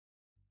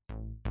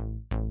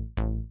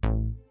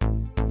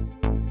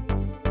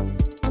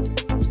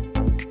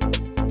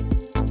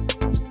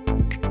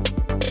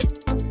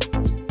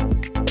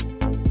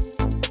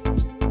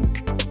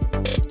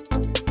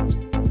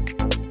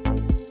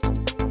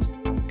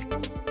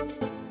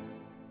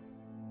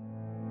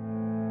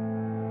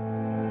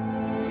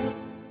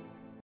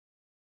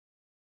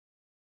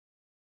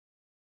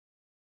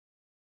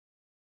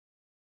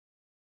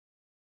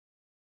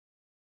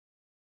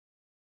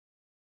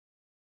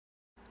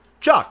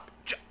Chuck!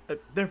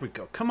 There we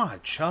go. Come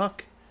on,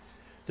 Chuck.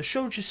 The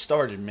show just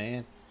started,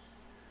 man.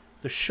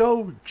 The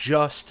show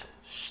just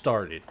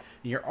started.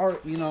 Your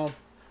art,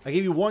 I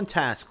gave you one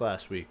task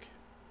last week.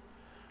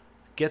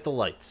 Get the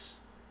lights.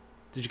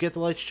 Did you get the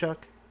lights,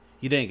 Chuck?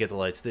 You didn't get the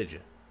lights, did you?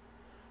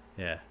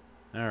 Yeah.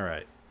 All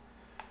right.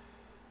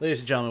 Ladies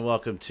and gentlemen,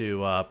 welcome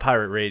to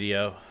Pirate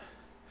Radio,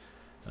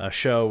 a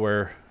show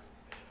where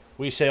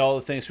we say all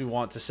the things we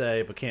want to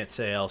say but can't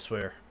say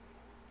elsewhere.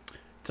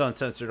 It's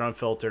uncensored,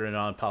 unfiltered, and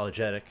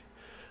unapologetic.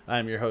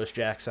 I'm your host,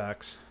 Jack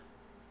Sox.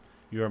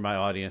 You are my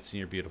audience, and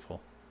you're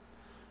beautiful.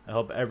 I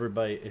hope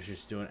everybody is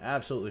just doing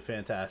absolutely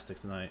fantastic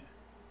tonight.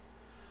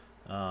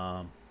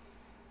 Diane,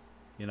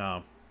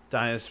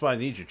 this is why I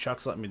need you.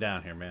 Chuck's letting me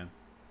down here, man.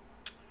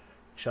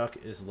 Chuck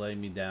is letting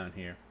me down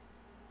here.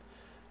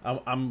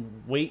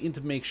 I'm waiting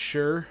to make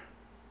sure.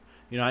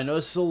 I know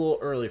this is a little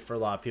early for a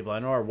lot of people. I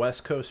know our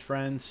West Coast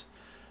friends,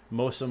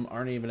 most of them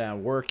aren't even at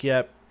work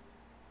yet.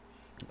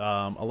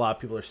 A lot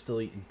of people are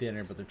still eating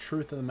dinner, but the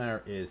truth of the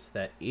matter is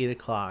that 8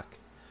 o'clock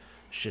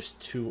is just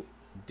too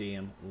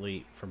damn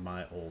late for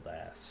my old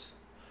ass.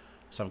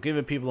 So I'm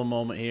giving people a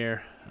moment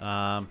here.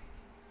 I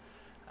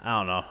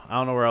don't know. I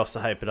don't know where else to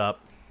hype it up.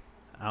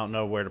 I don't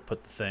know where to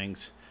put the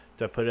things.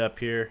 Do I put it up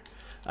here?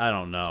 I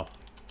don't know.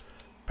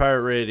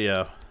 Pirate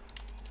Radio.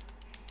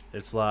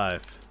 It's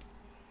live.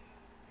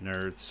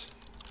 Nerds.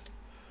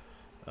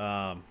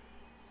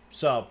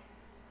 So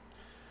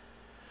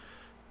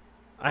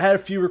I had a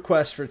few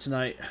requests for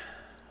tonight.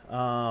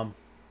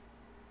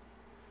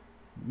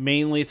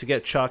 Mainly to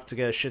get Chuck to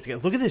get his shit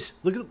together. Look at this.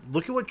 Look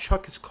at what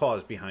Chuck has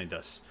caused behind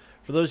us.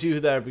 For those of you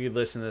that are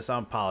listening to this,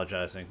 I'm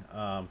apologizing.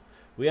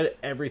 We had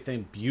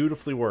everything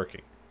beautifully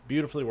working.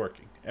 Beautifully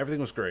working.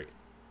 Everything was great.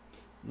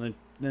 And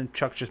then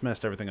Chuck just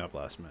messed everything up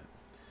last minute.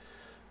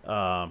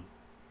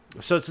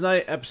 So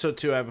tonight, episode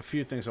 2, I have a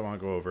few things I want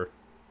to go over.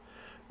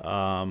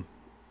 I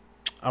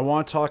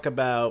want to talk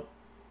about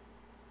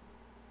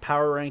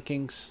power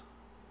rankings.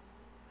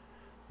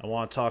 I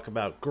want to talk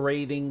about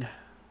grading.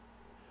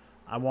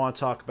 I want to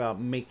talk about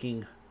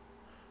making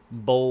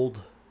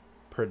bold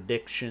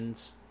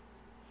predictions.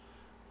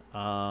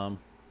 And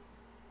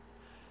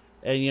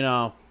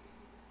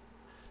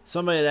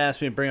somebody had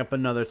asked me to bring up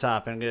another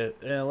topic,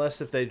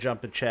 unless if they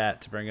jump in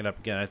chat to bring it up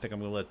again. I think I'm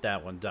going to let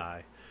that one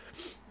die.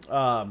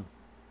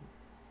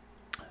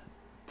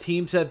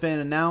 Teams have been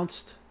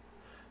announced.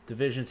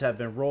 Divisions have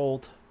been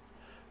rolled.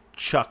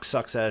 Chuck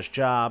sucks at his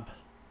job.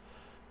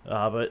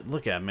 But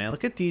look at him, man.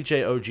 Look at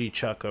DJ OG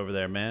Chuck over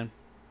there, man.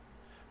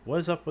 What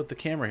is up with the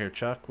camera here,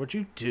 Chuck? What'd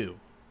you do?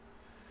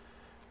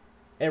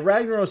 And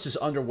Ragnaros is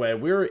underway.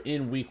 We're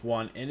in week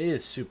 1, and it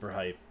is super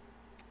hype.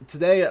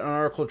 Today, an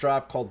article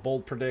dropped called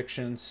Bold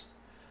Predictions.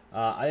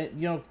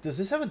 Does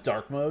this have a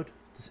dark mode?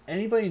 Does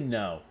anybody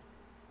know?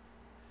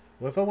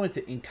 What if I went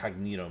to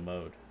incognito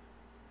mode?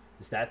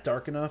 Is that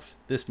dark enough?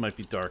 This might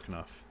be dark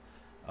enough.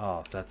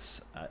 Oh, that's...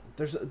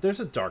 there's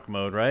a dark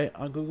mode, right,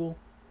 on Google?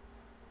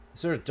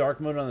 Is there a dark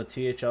mode on the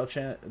THL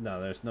channel?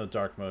 No, there's no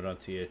dark mode on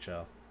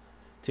THL.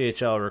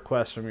 THL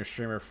requests from your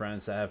streamer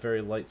friends that have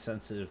very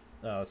light-sensitive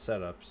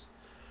setups.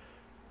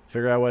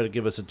 Figure out a way to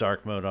give us a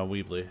dark mode on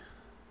Weebly.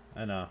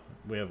 I know.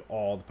 We have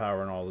all the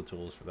power and all the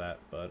tools for that.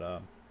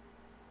 But,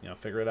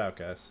 figure it out,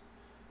 guys.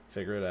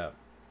 Figure it out.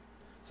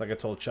 It's like I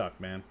told Chuck,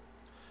 man.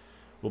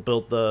 We'll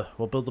build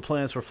the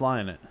plans for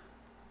flying it.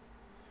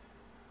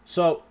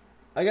 So,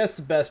 I guess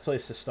the best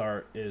place to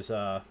start is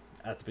at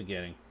the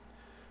beginning.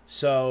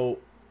 So,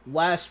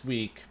 last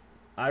week,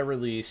 I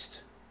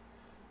released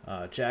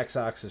Jack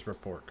Sox's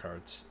report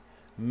cards.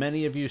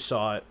 Many of you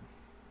saw it.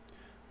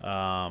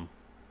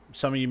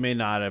 Some of you may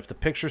not have. The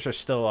pictures are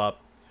still up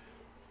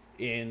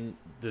in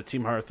the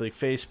Team Hearth League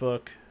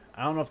Facebook.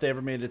 I don't know if they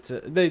ever made it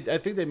to... I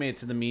think they made it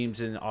to the memes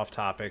and off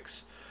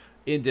topics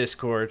in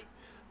Discord.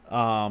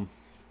 But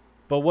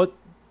what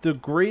the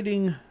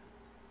grading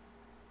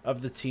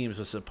of the teams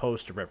was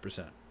supposed to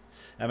represent.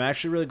 I'm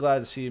actually really glad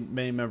to see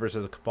many members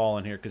of the Cabal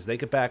in here because they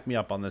could back me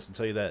up on this and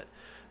tell you that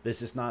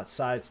this is not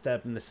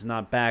sidestepping, this is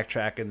not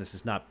backtracking, this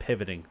is not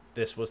pivoting.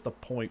 This was the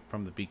point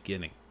from the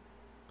beginning.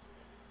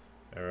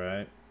 All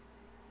right.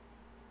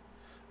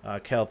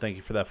 Kel, thank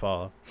you for that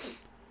follow.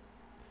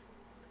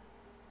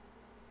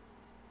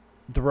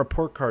 The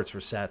report cards were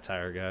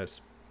satire,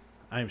 guys.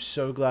 I'm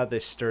so glad they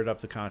stirred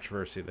up the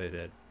controversy they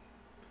did.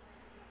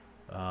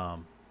 I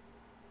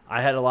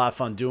had a lot of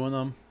fun doing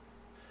them.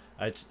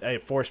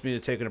 It forced me to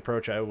take an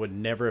approach I would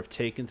never have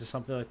taken to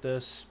something like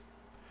this.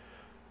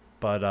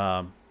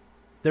 But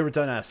they were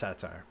done as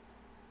satire.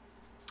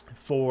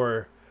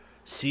 For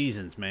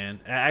seasons, man.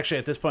 Actually,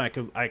 at this point,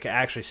 I could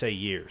actually say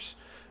years.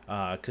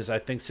 Because I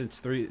think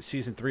since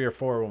season 3 or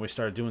 4, when we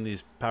started doing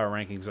these power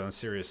rankings on a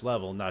serious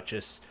level, not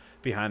just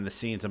behind the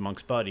scenes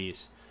amongst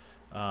buddies,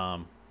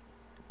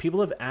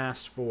 people have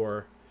asked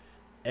for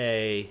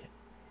a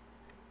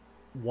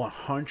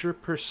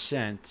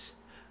 100%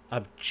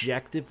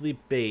 objectively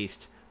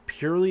based,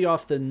 purely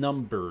off the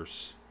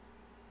numbers,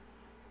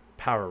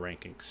 power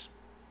rankings.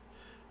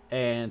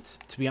 And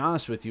to be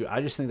honest with you,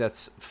 I just think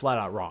that's flat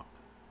out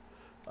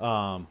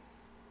wrong.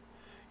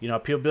 You know,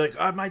 people be like,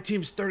 oh, my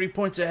team's 30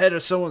 points ahead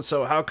of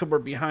so-and-so. How come we're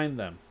behind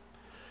them?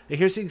 And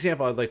here's the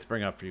example I'd like to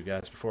bring up for you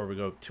guys before we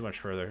go too much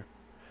further.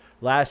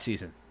 Last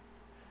season,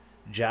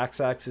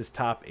 JackSox's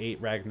top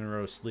 8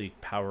 Ragnaros League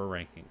power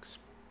rankings.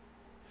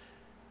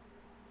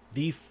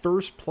 The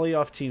first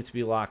playoff team to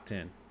be locked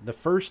in, the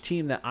first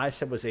team that I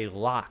said was a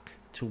lock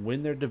to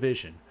win their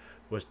division,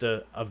 was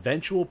the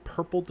eventual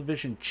Purple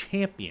Division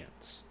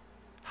champions,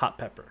 Hot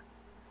Pepper.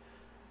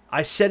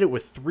 I said it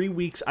with 3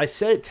 weeks. I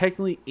said it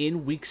technically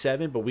in week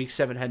 7, but week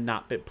 7 had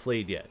not been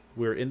played yet.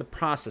 We were in the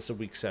process of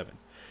week 7.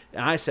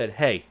 And I said,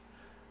 hey,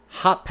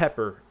 Hot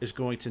Pepper is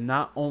going to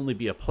not only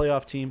be a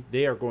playoff team,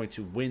 they are going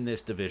to win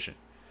this division.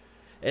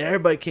 And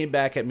everybody came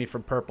back at me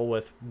from Purple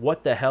with,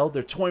 what the hell?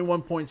 They're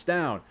 21 points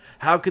down.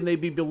 How can they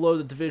be below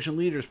the division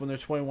leaders when they're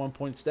 21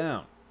 points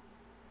down?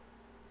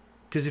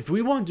 Because if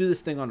we want to do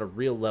this thing on a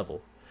real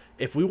level,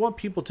 if we want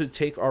people to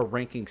take our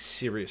rankings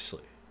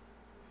seriously,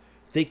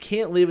 they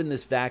can't live in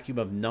this vacuum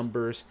of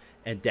numbers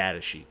and data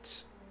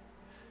sheets.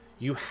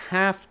 You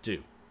have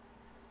to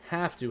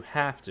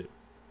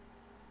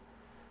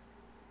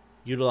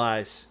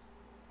utilize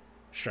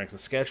strength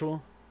of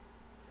schedule,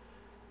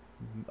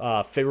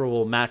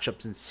 favorable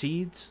matchups and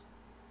seeds,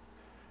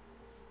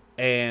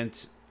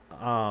 and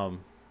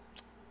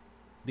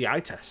the eye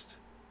test.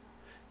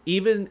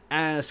 Even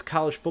as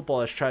college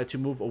football has tried to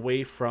move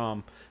away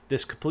from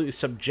this completely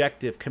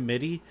subjective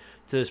committee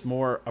to this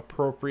more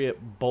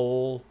appropriate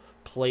bowl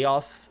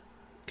playoff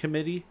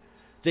committee,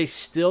 they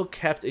still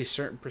kept a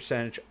certain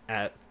percentage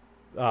at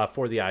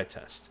for the eye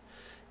test.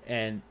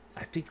 And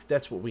I think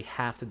that's what we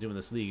have to do in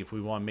this league if we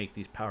want to make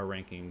these power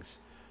rankings,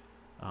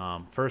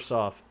 first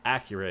off,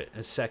 accurate,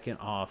 and second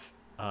off,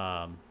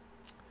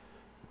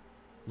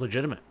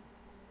 legitimate.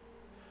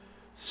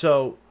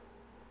 So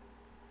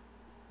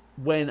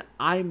when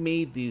I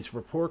made these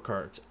report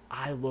cards,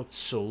 I looked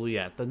solely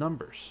at the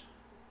numbers.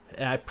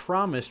 And I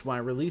promised when I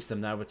released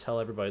them that I would tell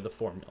everybody the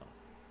formula.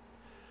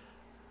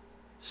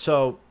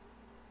 So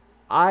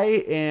I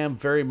am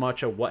very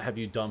much a what have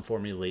you done for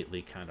me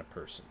lately kind of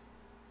person.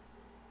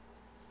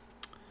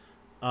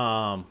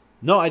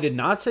 No, I did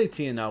not say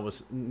TNL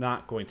was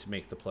not going to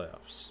make the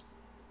playoffs.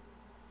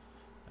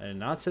 I did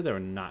not say they were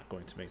not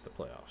going to make the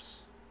playoffs.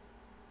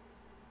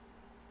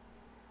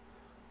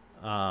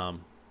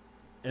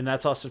 And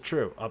that's also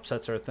true.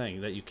 Upsets are a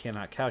thing that you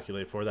cannot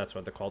calculate for. That's why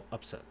they're called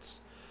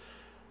upsets.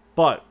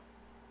 But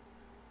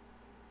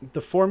the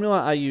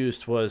formula I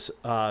used was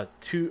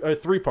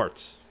 3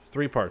 parts.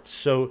 3 parts.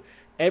 So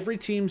every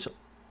team's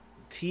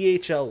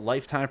THL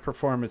lifetime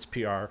performance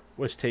PR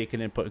was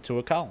taken and put into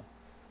a column.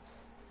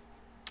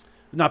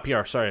 Not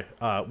PR, sorry.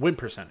 Win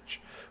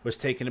percentage was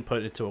taken and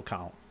put into a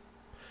column.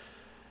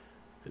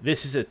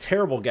 This is a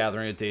terrible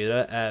gathering of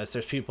data, as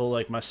there's people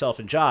like myself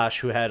and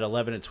Josh who had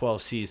 11 and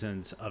 12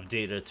 seasons of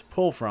data to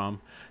pull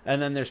from,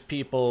 and then there's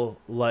people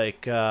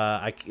like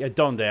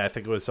Donde, I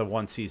think it was a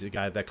 1-season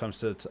guy that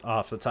comes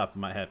off the top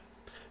of my head.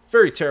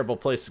 Very terrible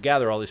place to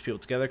gather all these people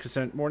together because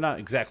we're not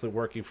exactly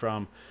working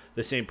from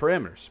the same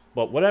parameters.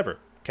 But whatever.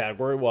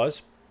 Category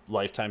was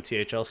lifetime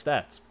THL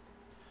stats.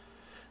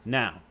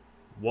 Now,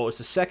 what was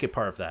the second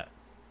part of that?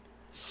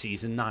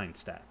 Season 9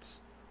 stats.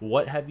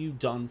 What have you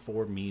done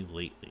for me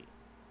lately?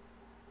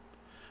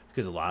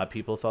 Because a lot of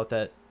people thought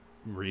that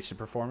recent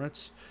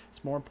performance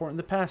is more important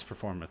than past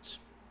performance.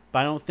 But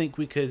I don't think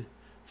we could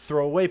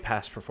throw away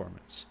past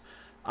performance.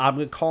 I'm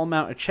going to call him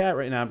out in chat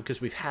right now because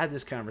we've had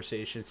this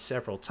conversation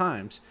several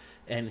times,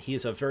 and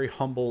he's a very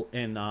humble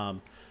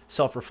and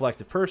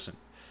self-reflective person.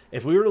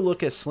 If we were to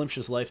look at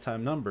Slimsh's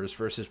lifetime numbers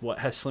versus what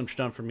has Slimsh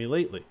done for me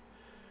lately,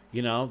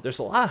 you know, there's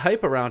a lot of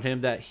hype around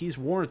him that he's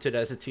warranted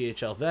as a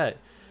THL vet,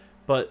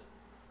 but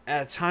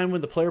at a time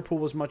when the player pool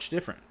was much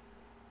different.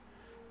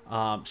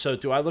 So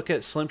do I look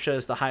at Slimsh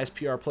as the highest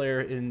PR player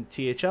in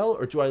THL,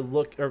 or do I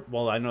look,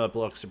 well, I know that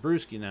belongs to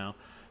Brewski now,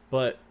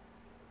 but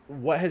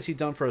what has he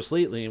done for us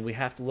lately? And we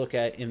have to look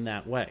at it in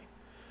that way.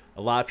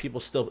 A lot of people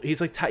still, he's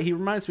like, he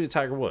reminds me of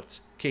Tiger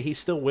Woods. Can he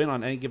still win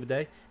on any given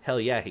day? Hell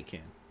yeah, he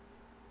can.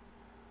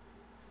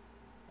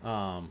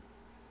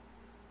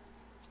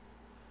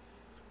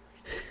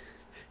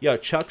 Yo,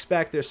 Chuck's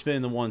back there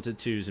spinning the 1s and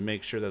 2s and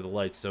make sure that the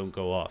lights don't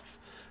go off.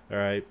 All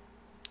right.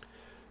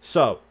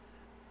 So,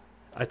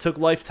 I took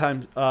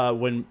lifetime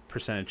win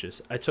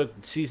percentages. I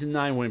took season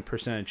 9 win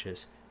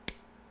percentages.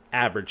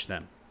 Averaged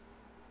them.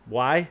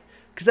 Why?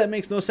 Because that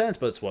makes no sense,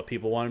 but it's what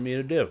people wanted me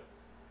to do.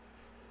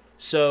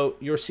 So,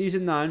 your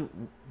season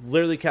 9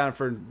 literally counted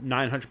for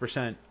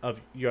 900% of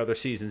your other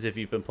seasons if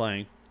you've been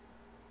playing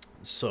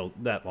so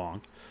that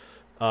long.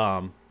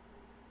 And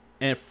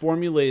it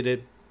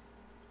formulated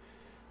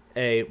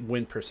a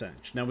win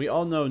percentage. Now, we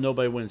all know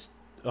nobody wins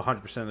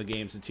 100% of the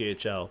games in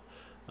THL.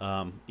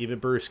 Even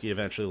Brewski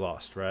eventually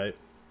lost, right?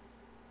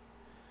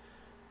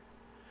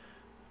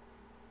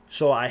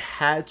 So I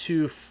had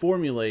to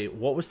formulate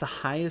what was the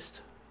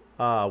highest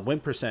win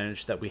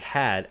percentage that we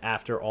had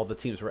after all the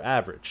teams were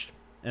averaged,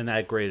 and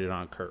that graded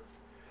on curve.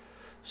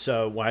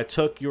 So when I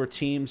took your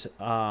team's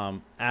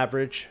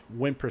average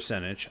win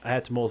percentage, I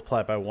had to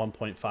multiply by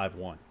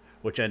 1.51,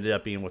 which ended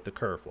up being what the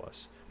curve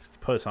was.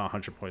 put us on a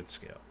 100-point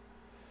scale.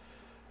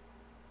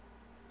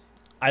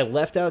 I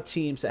left out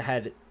teams that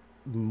had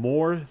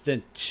more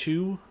than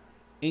 2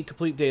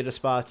 incomplete data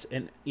spots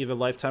in either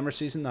Lifetime or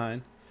Season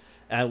 9.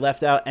 And I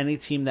left out any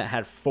team that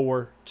had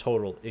 4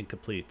 total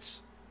incompletes.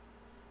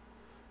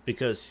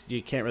 Because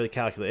you can't really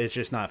calculate. It's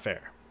just not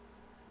fair.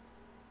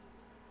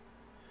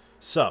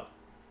 So,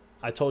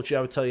 I told you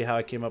I would tell you how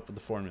I came up with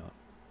the formula.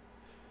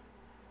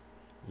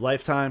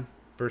 Lifetime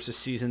versus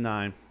Season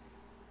 9.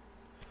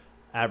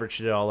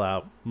 Averaged it all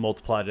out.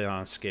 Multiplied it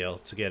on a scale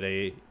to get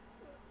a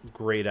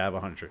grade out of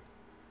 100.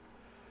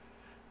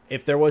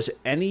 If there was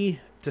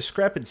any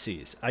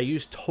discrepancies, I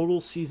used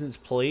total seasons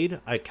played.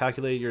 I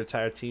calculated your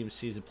entire team's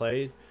season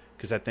played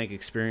because I think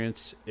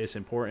experience is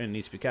important and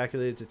needs to be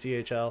calculated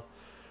to THL.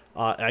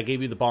 I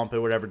gave you the bump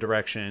in whatever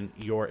direction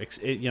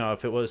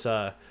if it was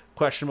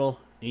questionable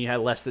and you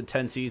had less than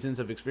 10 seasons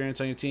of experience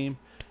on your team,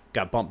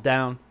 got bumped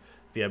down.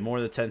 If you had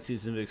more than 10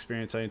 seasons of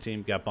experience on your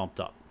team, got bumped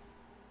up.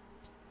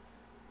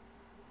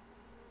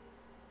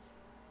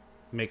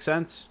 Make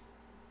sense?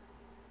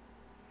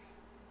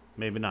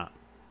 Maybe not.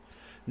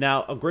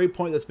 Now, a great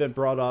point that's been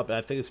brought up, and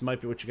I think this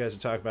might be what you guys are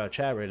talking about in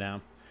chat right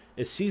now,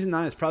 is Season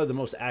 9 is probably the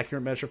most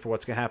accurate measure for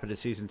what's going to happen in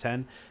Season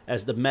 10,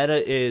 as the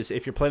meta is,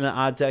 if you're playing an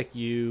odd deck,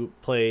 you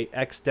play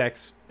X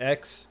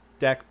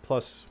deck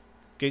plus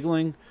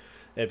Giggling.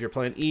 If you're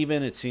playing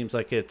even, it seems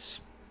like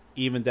it's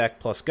even deck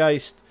plus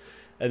Geist,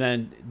 and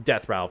then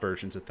Death Rattle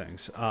versions of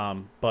things.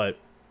 But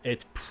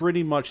it's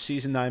pretty much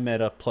Season 9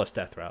 meta plus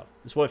Death Rattle.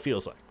 It's what it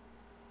feels like.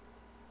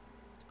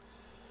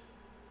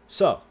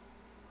 So,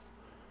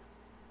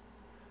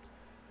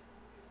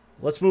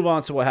 let's move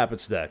on to what happened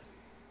today.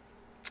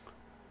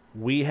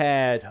 We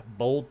had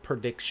bold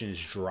predictions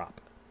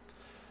drop.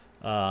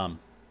 As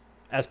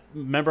a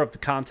member of the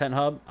Content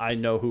Hub, I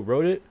know who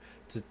wrote it.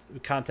 The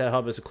Content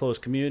Hub is a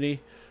closed community.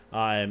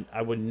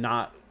 I would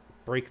not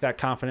break that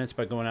confidence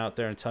by going out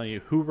there and telling you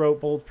who wrote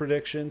bold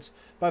predictions,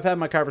 but I've had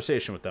my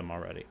conversation with them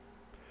already.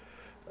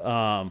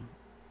 I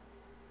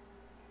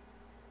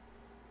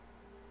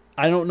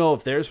don't know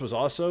if theirs was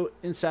also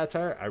in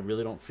satire. I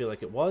really don't feel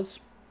like it was.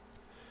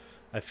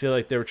 I feel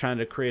like they were trying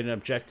to create an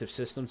objective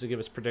system to give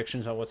us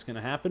predictions on what's going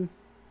to happen.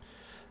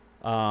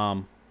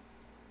 I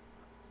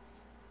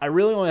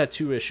really only had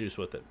 2 issues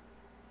with it.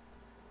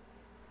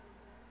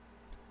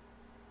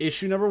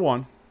 Issue number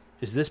 1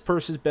 is this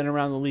person's been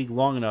around the league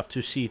long enough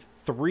to see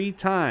 3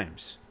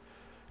 times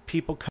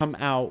people come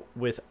out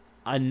with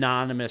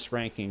anonymous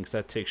rankings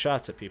that take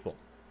shots at people.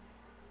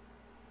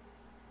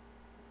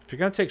 If you're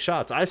going to take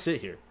shots, I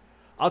sit here.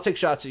 I'll take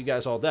shots at you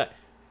guys all day.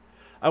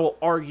 I will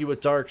argue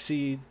with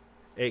Darkseid,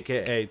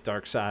 a.k.a.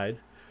 Darkside.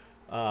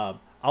 I'll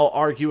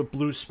argue with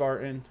Blue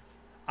Spartan.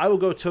 I will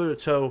go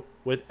toe-to-toe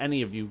with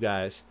any of you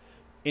guys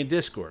in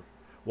Discord.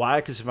 Why?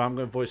 Because if I'm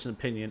going to voice an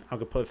opinion, I'm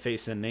going to put a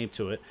face and a name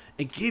to it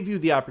and give you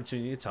the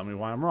opportunity to tell me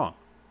why I'm wrong.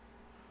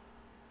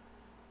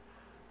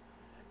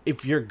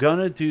 If you're going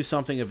to do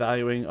something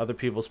evaluating other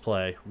people's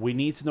play, we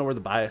need to know where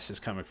the bias is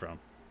coming from.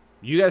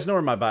 You guys know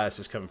where my bias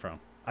is coming from.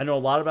 I know a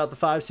lot about the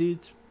 5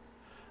 seeds.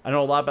 I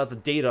know a lot about the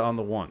data on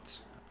the 1s.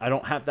 I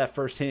don't have that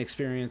first-hand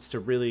experience to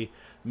really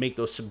make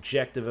those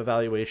subjective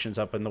evaluations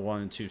up in the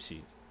 1 and 2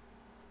 seed.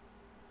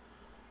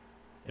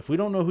 If we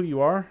don't know who you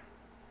are,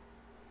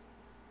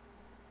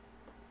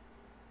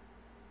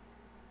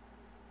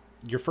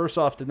 you're first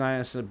off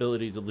denying us an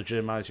ability to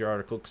legitimize your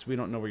article because we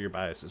don't know where your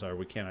biases are.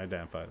 We can't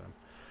identify them.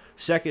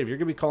 Second, if you're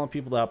going to be calling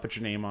people out, put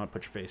your name on it,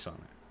 put your face on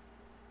it.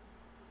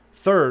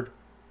 Third,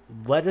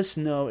 let us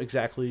know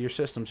exactly your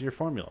systems, your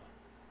formula.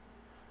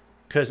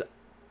 Because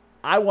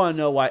I want to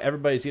know why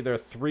everybody's either a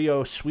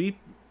 3-0 sweep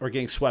or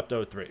getting swept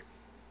 0-3.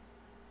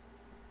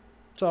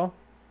 So,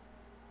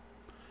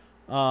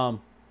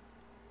 come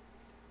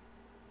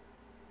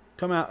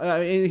out.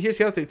 I mean, here's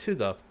the other thing, too,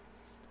 though.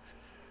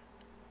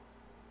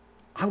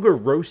 I'm going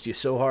to roast you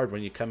so hard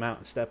when you come out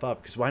and step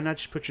up. Because why not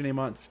just put your name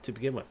on to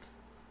begin with?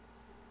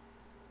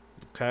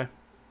 Okay?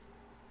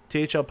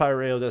 THL Pirate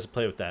Radio doesn't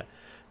play with that.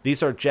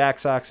 These are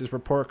Jaxox's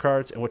report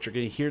cards. And what you're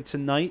going to hear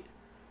tonight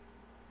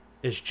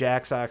is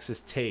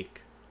Jaxox's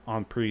take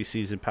on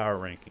preseason power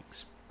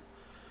rankings.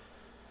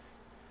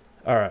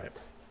 All right.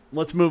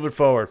 Let's move it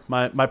forward.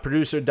 My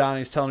producer,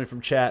 Donnie's telling me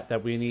from chat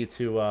that we need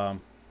to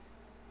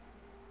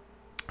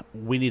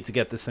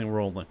get this thing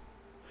rolling.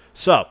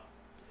 So,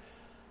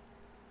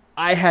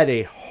 I had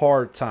a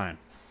hard time.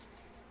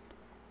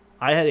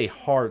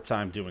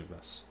 Doing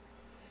this.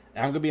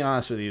 And I'm going to be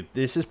honest with you.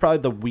 This is probably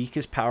the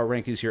weakest power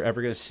rankings you're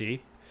ever going to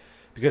see.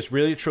 Because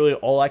really, truly,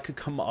 all I could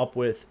come up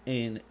with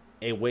in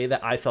a way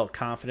that I felt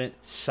confident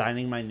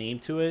signing my name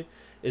to it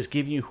is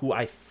giving you who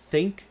I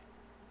think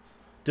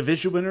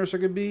division winners are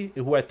going to be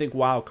and who I think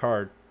wild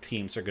card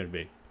teams are going to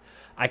be.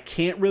 I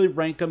can't really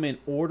rank them in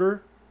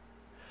order.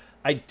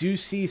 I do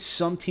see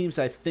some teams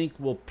I think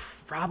will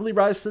probably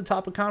rise to the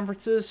top of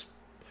conferences.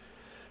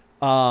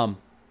 But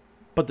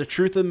the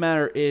truth of the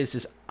matter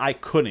is I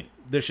couldn't.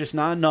 There's just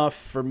not enough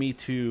for me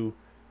to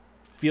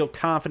feel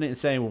confident in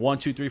saying 1,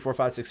 2, 3, 4,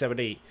 5, 6, 7,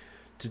 8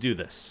 to do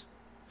this.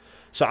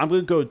 So I'm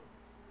going to go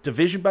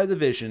division by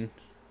division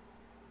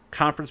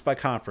conference by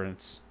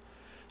conference,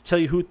 tell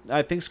you who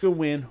I think's going to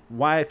win,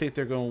 why I think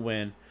they're going to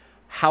win,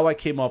 how I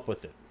came up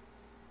with it.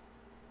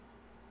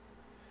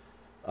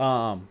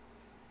 I'm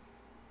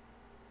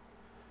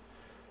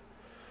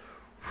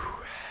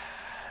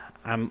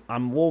a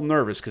little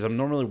nervous because I'm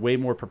normally way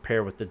more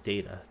prepared with the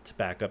data to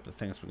back up the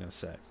things I'm going to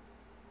say.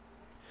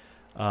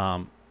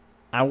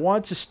 I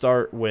want to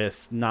start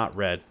with not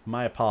red.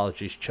 My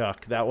apologies,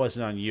 Chuck. That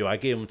wasn't on you. I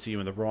gave them to you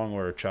in the wrong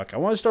order, Chuck. I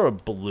want to start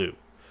with blue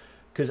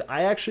because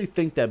I actually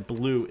think that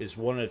blue is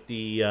one of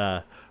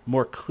the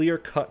more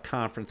clear-cut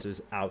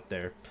conferences out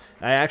there.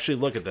 I actually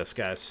look at this,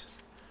 guys.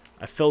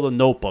 I filled a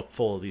notebook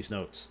full of these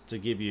notes to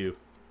give you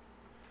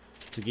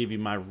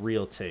my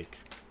real take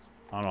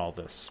on all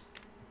this.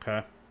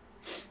 Okay.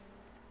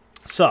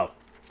 So,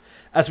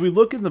 as we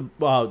look in the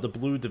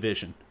blue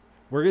division,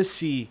 we're going to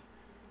see,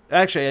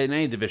 actually in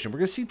any division, we're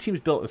going to see teams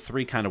built in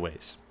three kind of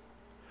ways.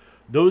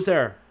 Those that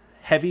are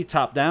heavy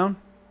top down,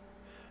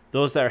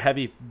 those that are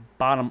heavy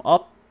bottom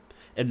up,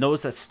 and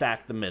those that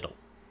stack the middle.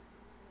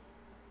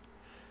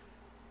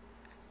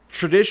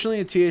 Traditionally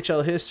in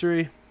THL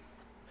history,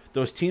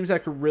 those teams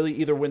that could really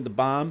either win the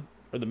bottom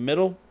or the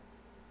middle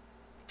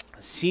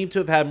seem to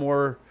have had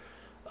more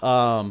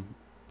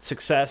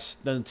success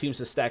than the teams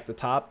that stack the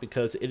top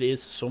because it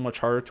is so much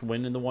harder to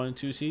win in the 1 and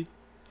 2 seed.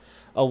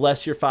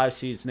 Unless your 5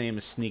 seed's name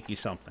is Sneaky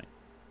Something.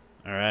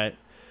 All right?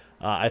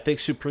 I think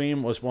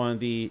Supreme was one of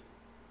the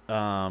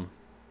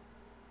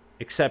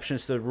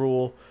exceptions to the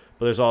rule,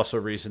 but there's also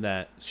a reason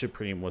that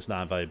Supreme was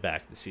not invited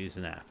back the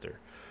season after.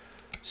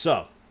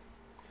 So,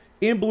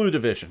 in Blue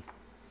Division,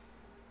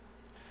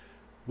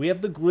 we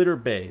have the Glitter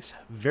Bays,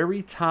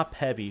 very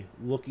top-heavy,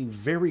 looking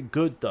very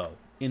good, though,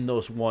 in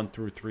those 1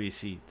 through 3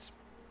 seeds.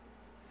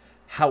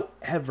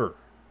 However,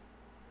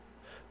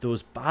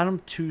 those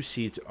bottom 2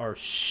 seeds are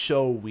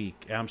so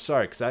weak. And I'm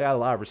sorry, because I got a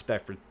lot of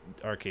respect for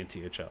Arcane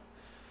THL.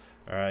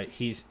 All right,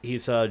 he's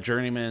a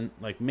journeyman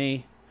like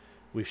me.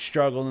 We've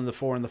struggled in the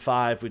 4 and the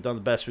 5. We've done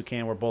the best we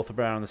can. We're both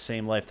around the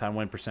same lifetime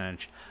win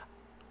percentage.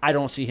 I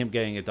don't see him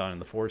getting it done in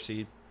the 4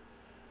 seed.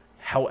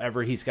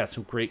 However, he's got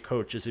some great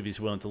coaches if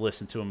he's willing to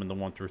listen to him in the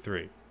 1 through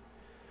 3.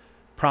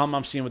 Problem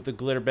I'm seeing with the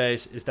Glitter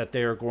Bays is that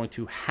they are going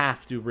to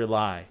have to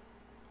rely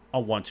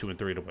on 1, 2, and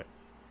 3 to win.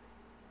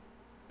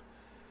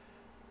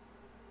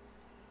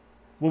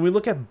 When we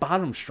look at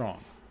bottom strong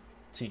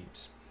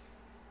teams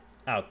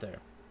out there,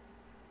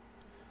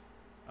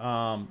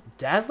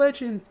 Dad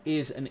Legend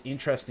is an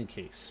interesting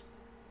case.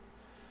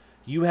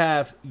 You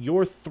have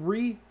your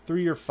 3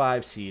 through your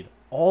 5 seed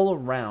all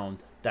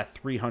around that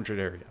 300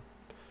 area.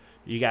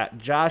 You got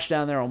Josh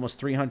down there almost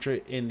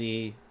 300 in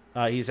the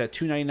he's at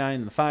 299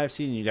 in the 5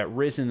 seed, and you got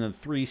Risen in the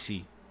 3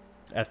 seed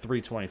at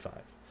 325.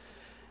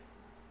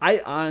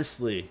 I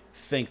honestly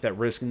think that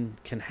Risen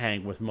can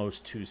hang with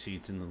most 2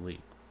 seeds in the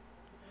league.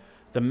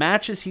 The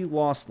matches he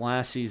lost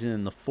last season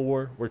in the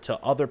 4 were to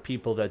other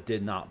people that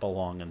did not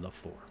belong in the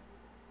 4.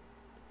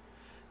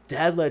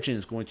 Dad Legend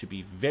is going to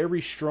be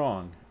very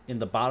strong in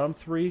the bottom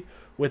 3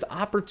 with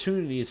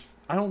opportunities.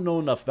 I don't know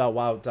enough about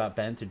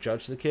Wild.Ben to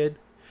judge the kid.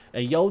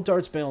 And Yellow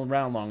Dart's been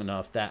around long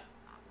enough that,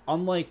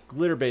 unlike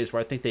Glitter Bays, where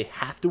I think they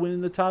have to win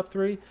in the top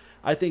 3,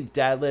 I think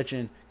Dad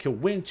Legend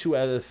can win 2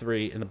 out of the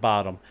 3 in the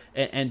bottom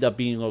and end up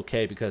being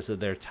okay because of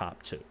their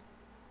top 2.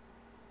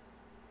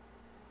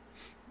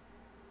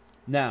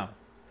 Now,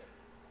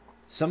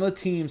 some of the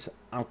teams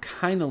I'm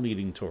kind of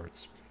leading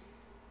towards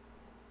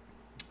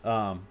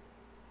are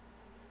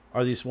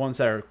these ones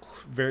that are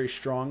very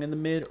strong in the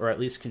mid, or at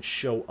least can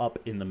show up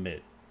in the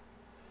mid.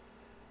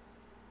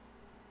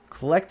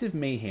 Collective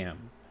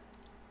Mayhem,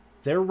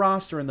 their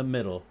roster in the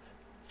middle,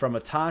 from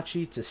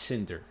Itachi to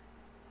Cinder,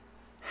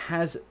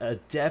 has a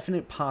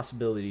definite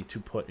possibility to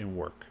put in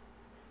work.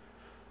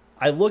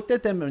 I looked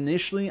at them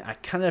initially, I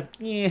kind of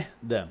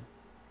them.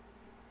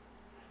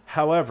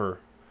 However,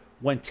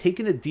 when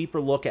taking a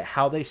deeper look at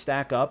how they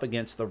stack up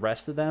against the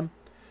rest of them,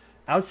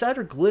 outside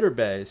of Glitter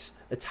Bays,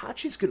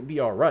 Itachi's going to be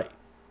all right.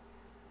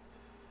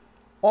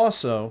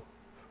 Also,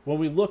 when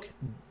we look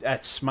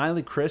at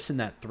Smiley Chris in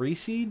that 3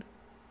 seed,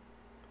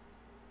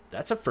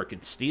 that's a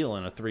freaking steal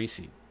in a 3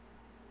 seed.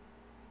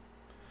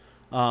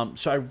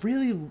 So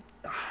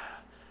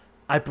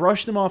I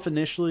brushed them off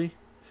initially,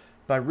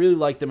 but I really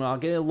liked them. I'll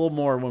get a little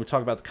more when we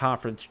talk about the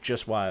conference,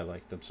 just why I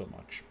like them so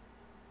much.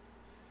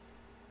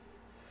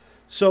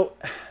 So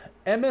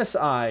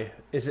MSI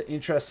is an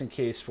interesting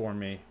case for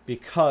me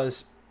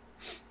because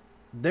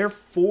their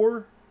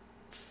 4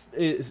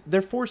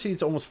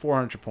 seed's almost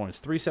 400 points,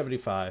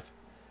 375.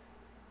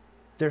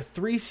 Their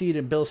 3 seed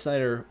in Bill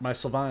Snyder, my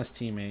Sylvanas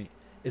teammate,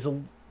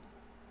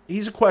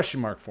 he's a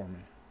question mark for me.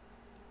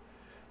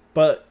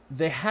 But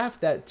they have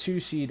that 2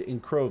 seed in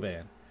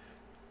Crovan.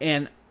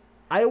 And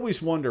I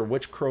always wonder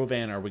which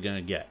Crovan are we going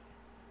to get.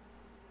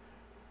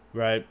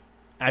 Right?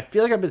 I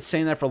feel like I've been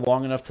saying that for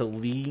long enough to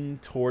lean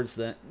towards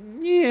the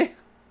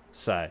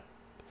side.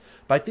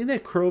 But I think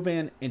that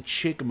Crovan and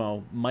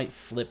Chigmo might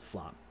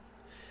flip-flop.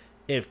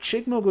 If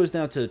Chigmo goes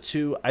down to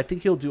 2, I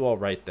think he'll do all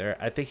right there.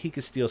 I think he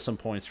could steal some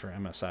points for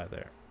MSI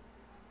there.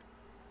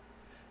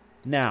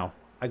 Now,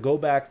 I go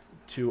back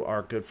to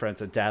our good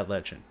friends at Dad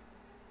Legend.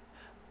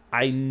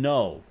 I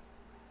know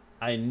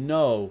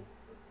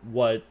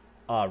what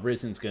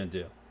Risen's going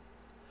to do.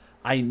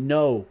 I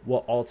know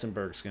what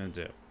Altenberg's going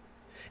to do.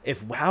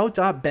 If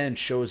Wow.Ben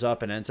shows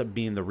up and ends up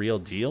being the real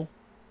deal,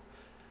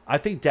 I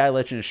think Dad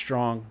Legend is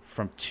strong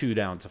from 2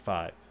 down to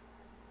 5.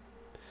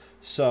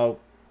 So,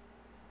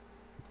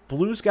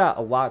 Blue's got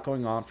a lot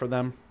going on for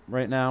them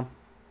right now.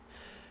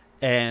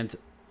 And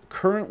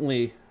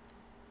currently,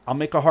 I'll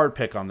make a hard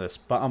pick on this,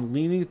 but I'm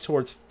leaning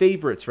towards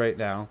favorites right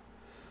now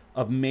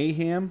of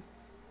Mayhem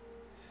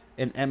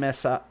and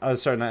MSI. Oh,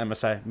 sorry, not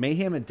MSI.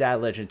 Mayhem and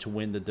Dad Legend to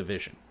win the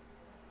division.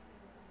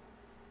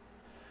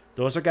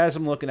 Those are guys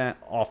I'm looking at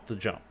off the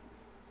jump.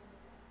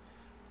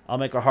 I'll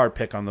make a hard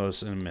pick on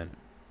those in a minute.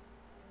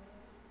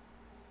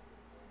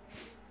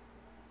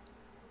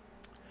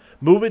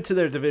 Moving to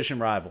their division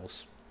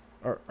rivals.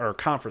 Or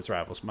conference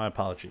rivals, my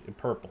apology. In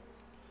Purple.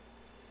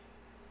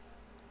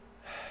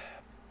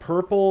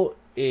 Purple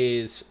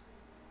is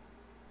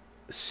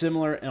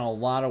similar in a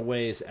lot of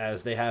ways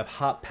as they have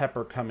Hot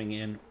Pepper coming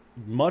in,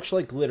 much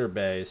like Glitter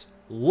Bays,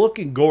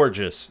 looking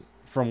gorgeous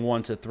from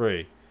 1 to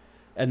 3.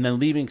 And then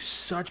leaving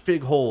such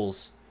big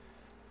holes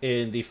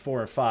in the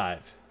 4 and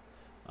 5.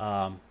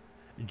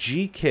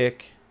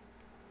 G-Kick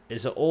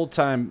is an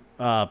old-time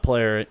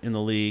player in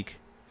the league.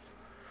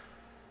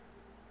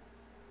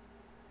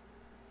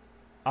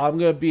 I'm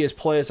going to be as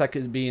play as I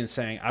could be in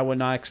saying I would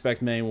not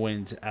expect many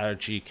wins out of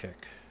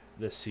G-Kick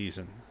this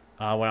season.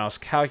 When I was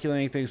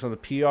calculating things on the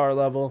PR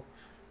level,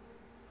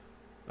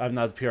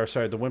 not the PR,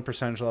 sorry, the win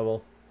percentage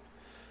level,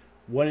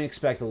 wouldn't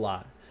expect a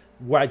lot.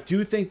 Where I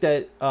do think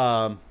that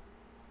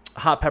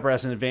Hot Pepper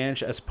has an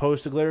advantage as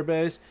opposed to Glitter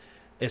Bays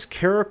is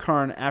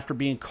Karakarn, after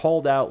being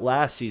called out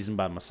last season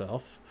by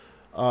myself,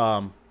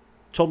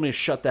 told me to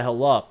shut the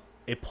hell up.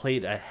 It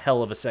played a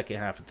hell of a second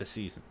half of the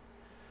season.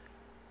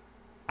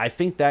 I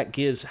think that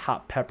gives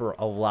Hot Pepper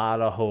a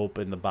lot of hope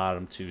in the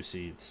bottom 2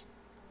 seeds.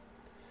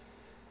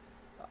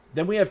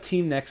 Then we have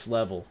Team Next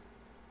Level.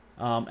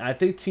 I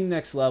think Team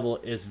Next Level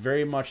is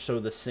very much so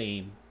the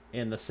same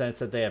in the sense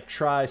that they have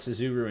Tri,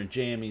 Suzuru, and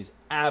Jammies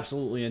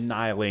absolutely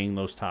annihilating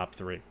those top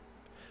 3.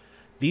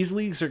 These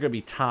leagues are going to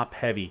be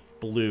top-heavy,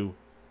 Blue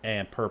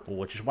and Purple,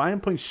 which is why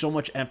I'm putting so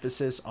much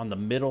emphasis on the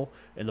middle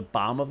and the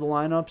bottom of the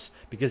lineups,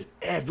 because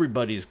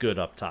everybody's good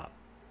up top.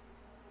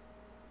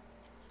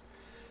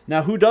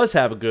 Now, who does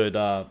have a good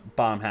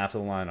bottom half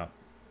of the lineup?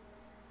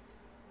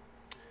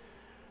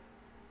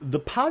 The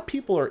pod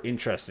people are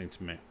interesting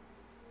to me.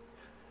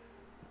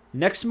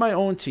 Next to my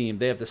own team,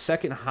 they have the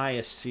second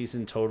highest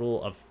season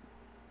total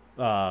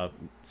of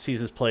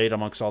seasons played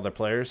amongst all their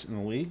players in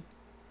the league.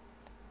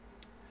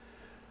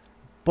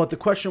 But the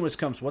question always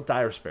comes, what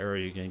Dire Sparrow are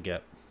you going to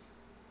get?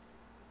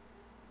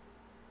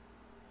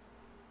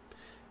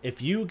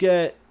 If you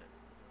get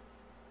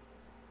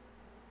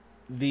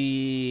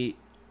the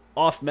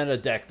off-meta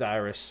deck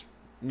Dyrus,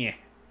 meh.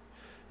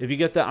 If you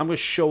get that, I'm going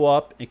to show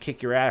up and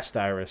kick your ass,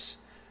 Dyrus.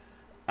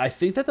 I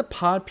think that the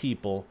pod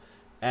people,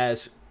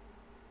 as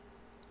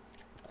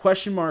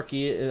question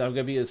marky, I'm going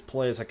to be as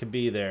play as I could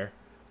be there,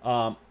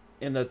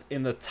 in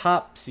the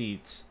top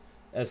seeds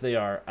as they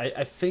are,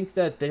 I think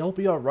that they'll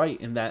be all right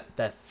in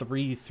that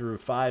 3 through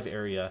 5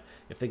 area.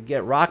 If they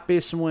get Rock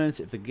Base some wins,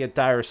 if they get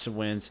Dyrus some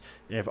wins,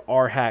 and if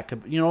R-Hat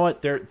could, you know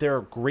what, they're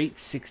a great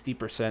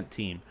 60%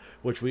 team,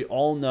 which we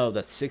all know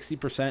that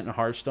 60% in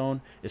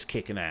Hearthstone is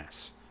kicking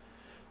ass.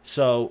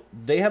 So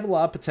they have a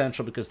lot of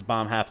potential because the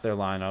bottom half of their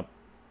lineup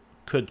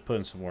could put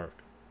in some work.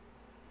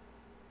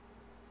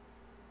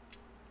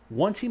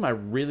 One team I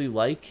really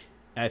like,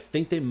 and I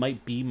think they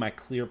might be my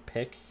clear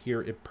pick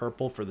here in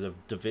Purple for the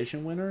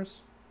division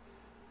winners,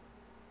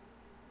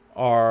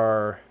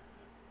 are,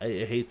 I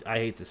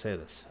hate to say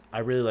this, I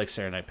really like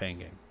Saturday Night Pain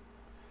Game.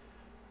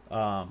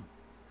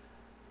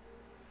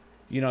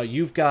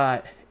 You've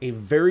got a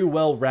very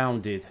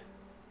well-rounded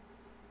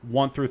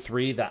 1 through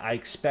 3 that I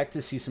expect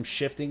to see some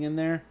shifting in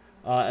there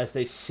as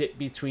they sit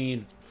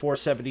between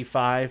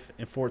 475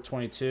 and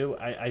 422.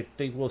 I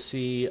think we'll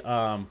see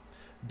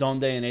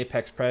Donde and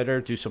Apex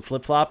Predator do some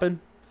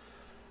flip-flopping.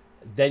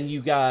 Then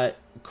you got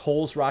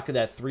Cole's rocking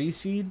that 3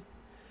 seed.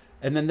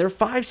 And then their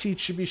 5 seed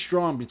should be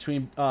strong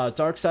between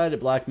Darkside and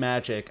Black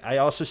Magic. I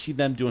also see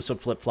them doing some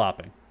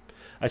flip-flopping.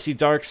 I see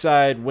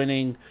Darkside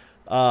winning.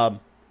 I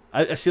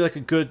see like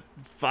a good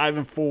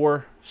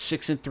 5-4,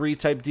 6-3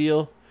 type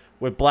deal,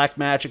 with Black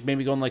Magic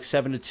maybe going like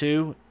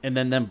 7-2, and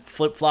then them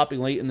flip-flopping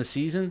late in the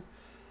season.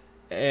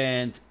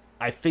 And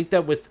I think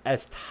that with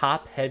as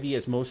top-heavy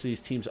as most of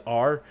these teams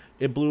are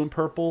in Blue and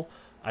Purple,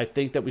 I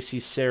think that we see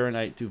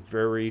Serenite do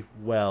very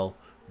well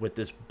with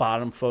this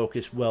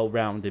bottom-focused,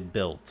 well-rounded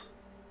build.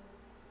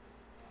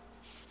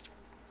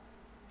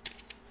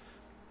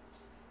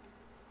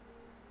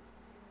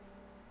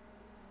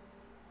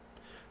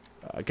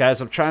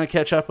 Guys, I'm trying to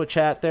catch up with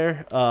chat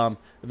there.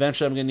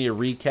 Eventually, I'm going to need a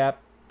recap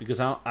because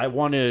I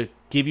want to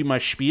give you my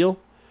spiel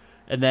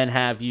and then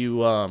have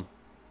you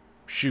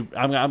shoot.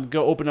 I'm going to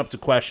open up to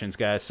questions,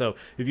 guys. So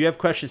if you have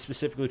questions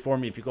specifically for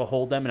me, if you go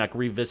hold them and I can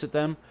revisit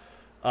them,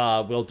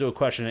 We'll do a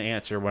question and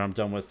answer when I'm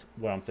done with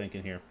what I'm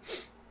thinking here.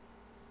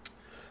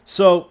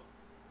 So,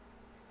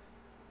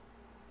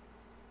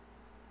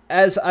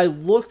 as I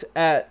looked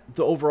at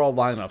the overall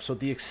lineup, so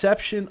the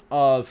exception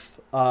of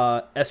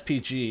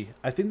SPG,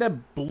 I think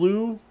that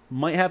blue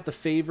might have the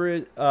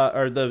favorite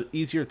or the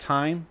easier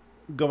time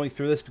going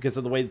through this because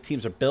of the way the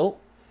teams are built.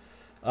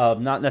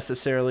 Not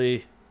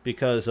necessarily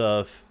because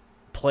of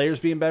players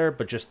being better,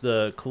 but just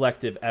the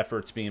collective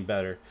efforts being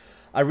better.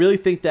 I really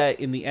think that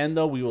in the end,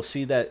 though, we will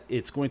see that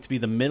it's going to be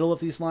the middle of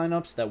these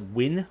lineups that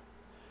win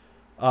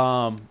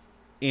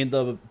in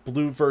the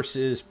blue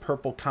versus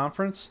purple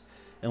conference.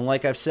 And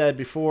like I've said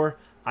before,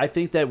 I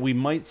think that we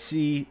might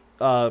see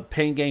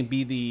Pain Gang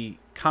be the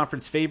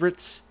conference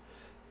favorites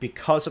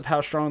because of how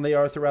strong they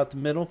are throughout the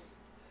middle.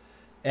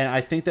 And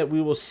I think that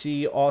we will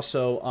see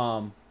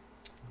also,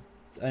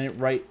 I didn't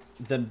write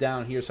them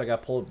down here, so I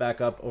got to pull it back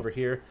up over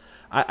here.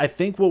 I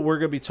think what we're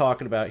going to be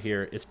talking about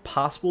here is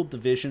possible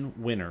division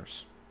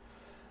winners.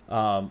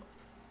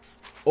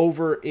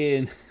 Over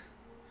in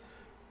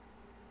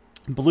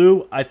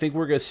blue, I think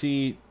we're going to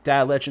see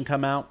Dad Legend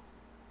come out.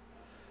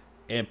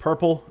 And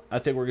purple, I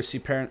think we're going to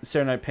see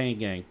Saturday Night Pain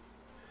Gang.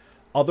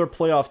 Other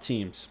playoff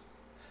teams.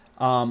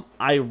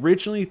 I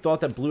originally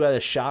thought that blue had a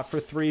shot for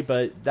 3,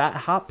 but that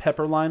Hot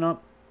Pepper lineup,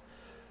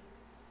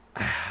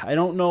 I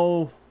don't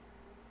know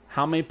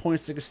how many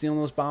points they can steal in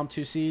those bottom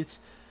 2 seeds,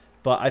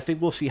 but I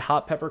think we'll see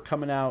Hot Pepper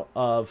coming out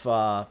of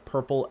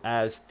purple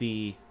as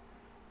the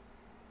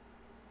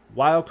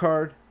wild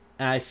card.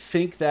 And I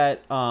think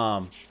that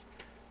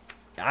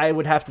I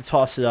would have to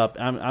toss it up.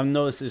 I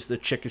know this is the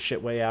chicken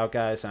shit way out,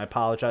 guys, and I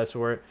apologize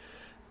for it.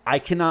 I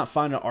cannot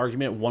find an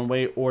argument one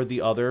way or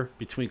the other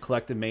between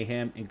Collective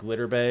Mayhem and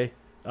Glitter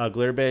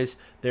Bays.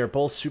 They're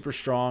both super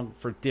strong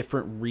for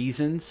different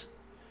reasons.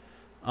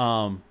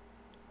 And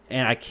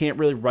I can't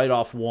really write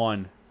off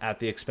one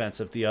at the expense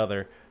of the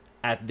other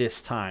at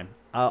this time.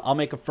 I'll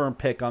make a firm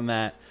pick on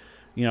that,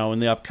 in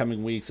the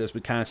upcoming weeks as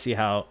we kind of see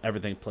how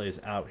everything plays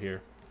out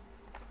here.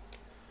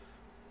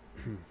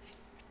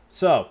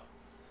 So,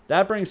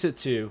 that brings it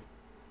to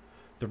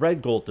the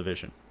Red Gold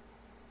Division.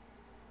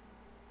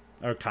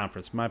 Or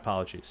conference, my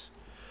apologies.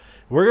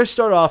 We're going to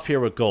start off here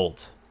with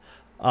Gold.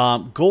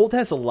 Gold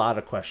has a lot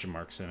of question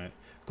marks in it.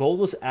 Gold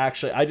was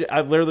actually,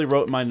 I literally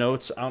wrote in my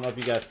notes. I don't know if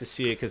you guys can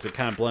see it because it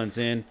kind of blends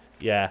in.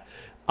 Yeah.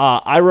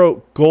 I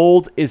wrote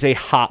Gold is a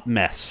hot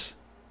mess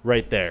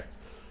right there.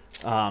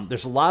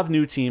 There's a lot of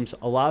new teams,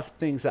 a lot of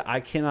things that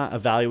I cannot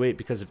evaluate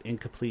because of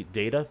incomplete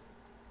data.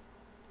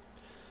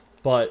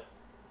 But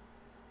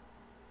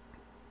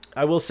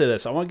I will say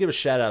this. I want to give a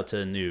shout out to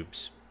the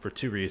noobs for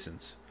 2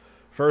 reasons.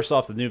 First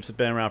off, the noobs have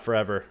been around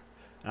forever.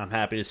 I'm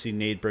happy to see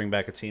Nate bring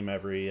back a team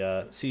every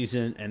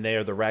season, and they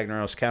are the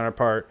Ragnaros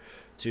counterpart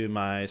to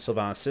my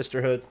Sylvanas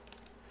Sisterhood.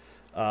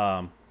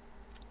 But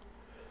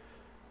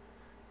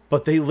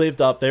they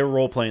lived up. They're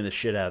role-playing the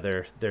shit out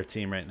of their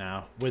team right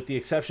now. With the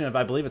exception of,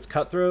 I believe it's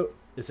Cutthroat.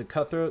 Is it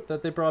Cutthroat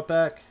that they brought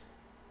back?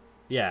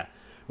 Yeah.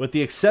 With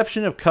the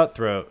exception of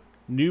Cutthroat,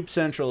 Noob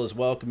Central is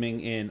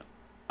welcoming in,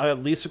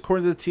 at least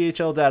according to the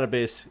THL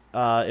database,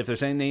 if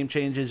there's any name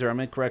changes or I'm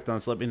incorrect on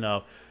this, let me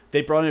know.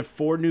 They brought in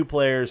 4 new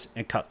players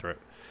and Cutthroat.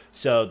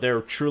 So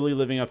they're truly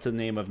living up to the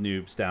name of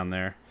noobs down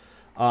there.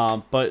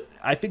 But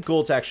I think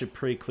Gold's actually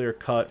pretty clear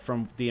cut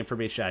from the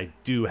information I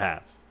do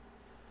have.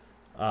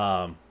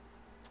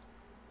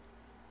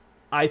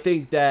 I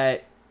think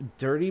that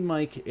Dirty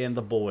Mike and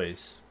the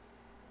boys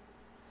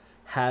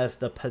have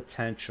the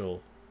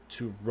potential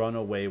to run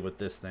away with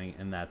this thing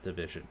in that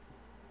division.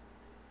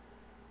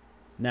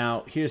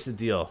 Now, here's the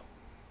deal.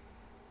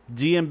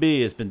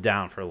 DMB has been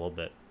down for a little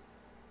bit.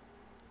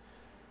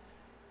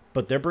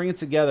 But they're bringing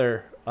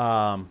together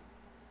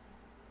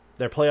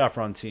their playoff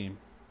run team.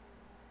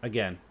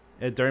 Again,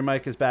 Dirty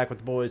Mike is back with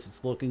the boys.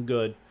 It's looking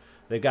good.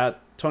 They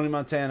got Tony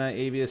Montana,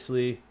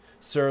 obviously,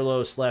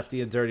 Surlos,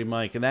 Lefty, and Dirty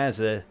Mike. And that is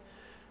a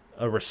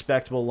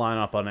respectable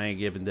lineup on any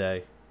given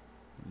day.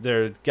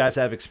 They're guys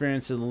that have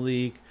experience in the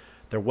league.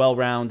 They're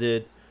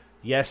well-rounded.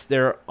 Yes,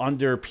 they're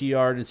under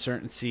PR'd in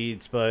certain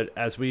seeds, but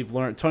as we've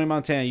learned, Tony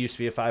Montana used to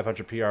be a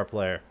 500 PR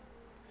player.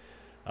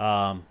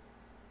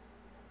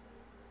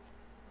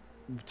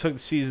 Took the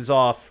seasons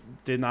off,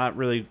 did not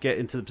really get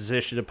into the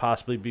position to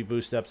possibly be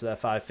boosted up to that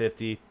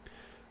 550.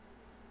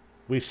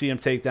 We've seen him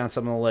take down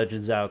some of the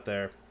legends out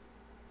there.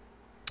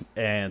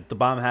 And the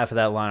bottom half of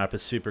that lineup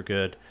is super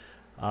good.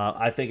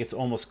 I think it's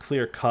almost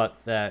clear cut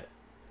that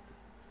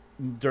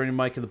Dirty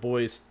Mike and the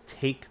boys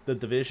take the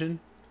division.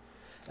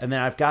 And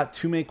then I've got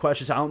too many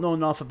questions. I don't know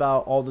enough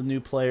about all the new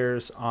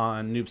players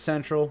on Noob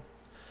Central.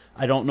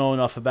 I don't know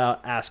enough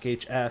about Ask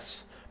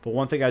HS. But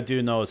one thing I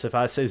do know is if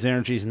I say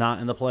Xenergy's not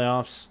in the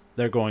playoffs,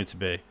 they're going to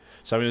be.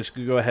 So I'm just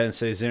going to go ahead and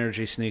say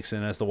Xenergy sneaks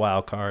in as the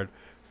wild card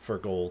for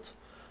Gold.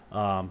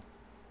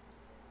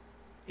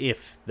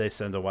 If they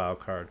send a wild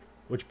card.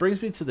 Which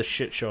brings me to the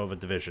shit show of a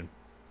division.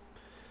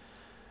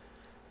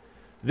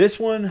 This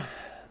one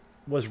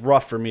was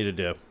rough for me to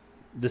do.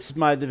 This is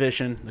my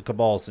division. The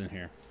Cabal's in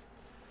here.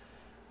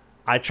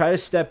 I try to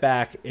step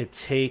back and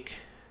take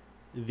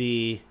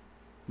my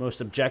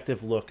most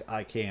objective look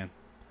I can.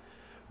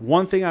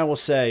 One thing I will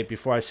say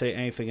before I say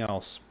anything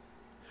else.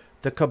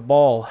 The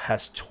Cabal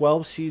has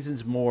 12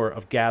 seasons more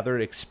of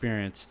gathered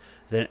experience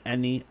than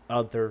any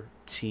other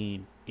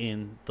team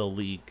in the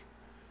league.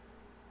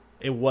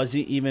 It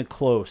wasn't even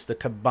close. The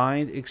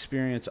combined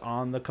experience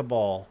on the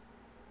Cabal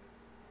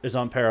is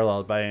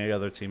unparalleled by any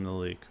other team in the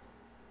league.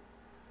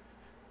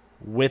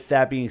 With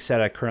that being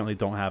said, I currently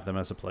don't have them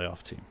as a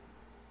playoff team.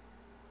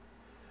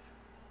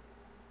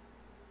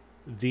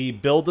 The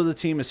build of the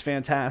team is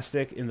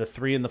fantastic in the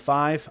 3 and the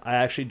 5. I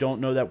actually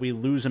don't know that we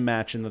lose a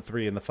match in the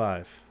 3 and the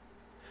 5.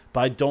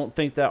 But I don't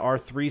think that our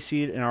 3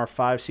 seed and our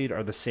 5 seed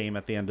are the same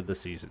at the end of the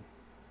season.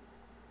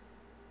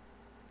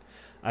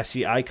 I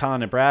see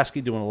Icon and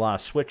Brasky doing a lot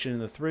of switching in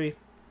the 3.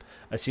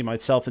 I see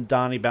myself and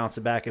Donnie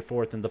bouncing back and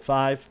forth in the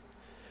 5.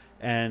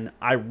 And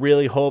I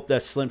really hope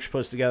that Slimsh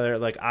puts together,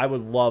 like, I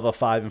would love a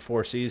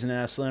 5-4 season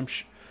as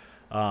Slimsh.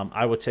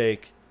 I would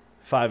take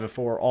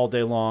 5-4 all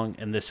day long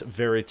in this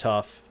very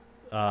tough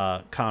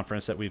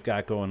conference that we've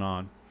got going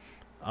on.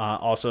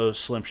 Also,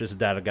 Slimsh is a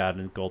data god,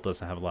 and Gold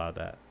doesn't have a lot of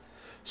that.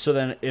 So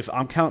then, if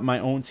I'm counting my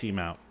own team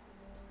out,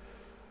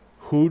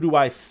 who do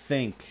I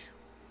think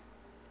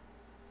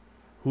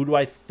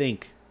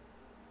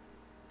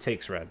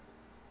takes red?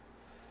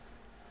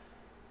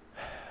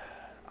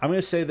 I'm going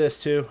to say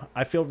this too.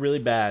 I feel really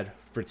bad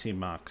for Team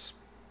Mox.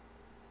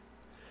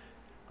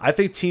 I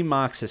think Team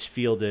Mox has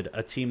fielded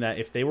a team that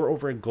if they were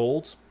over in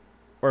gold,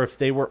 or if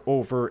they were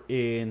over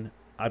in,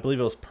 I believe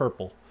it was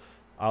purple.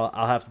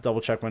 I'll have to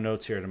double check my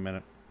notes here in a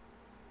minute.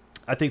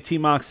 I think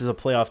Team Mox is a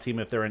playoff team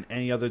if they're in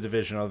any other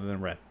division other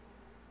than red.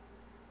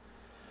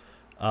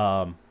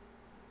 I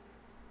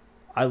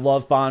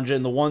love Banja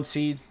in the 1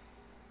 seed.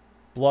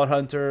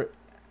 Bloodhunter,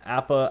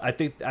 Appa.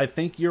 I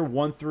think your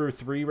 1 through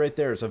 3 right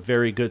there is a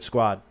very good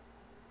squad.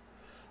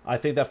 I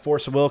think that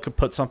Force of Will could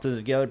put something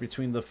together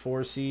between the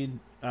 4 seed.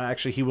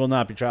 Actually, he will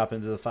not be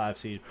dropping to the 5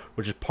 seed,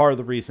 which is part of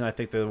the reason I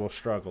think they will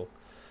struggle.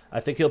 I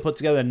think he'll put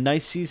together a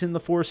nice season in the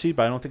 4 seed,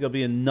 but I don't think it'll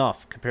be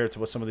enough compared to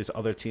what some of these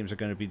other teams are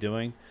going to be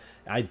doing.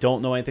 I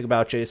don't know anything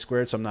about J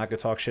Squared, so I'm not going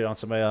to talk shit on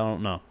somebody I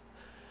don't know.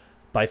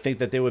 But I think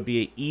that they would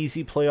be an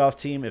easy playoff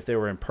team if they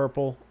were in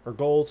purple or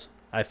gold.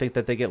 I think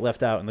that they get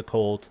left out in the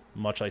cold,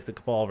 much like the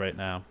Cabal right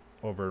now,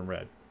 over in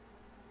red.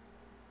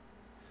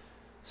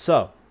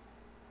 So,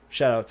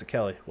 shout out to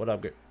Kelly. What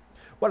up, girl?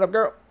 What up,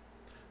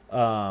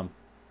 girl?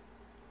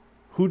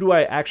 Who do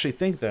I actually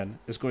think, then,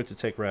 is going to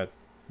take red?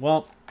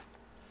 Well,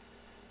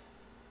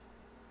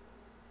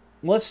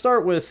 let's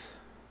start with...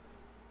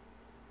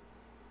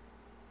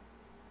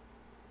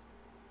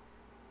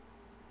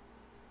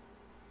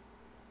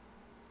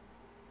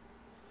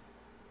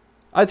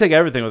 I take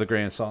everything with a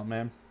grain of salt,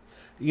 man.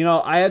 You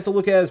know, I had to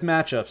look at his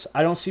matchups.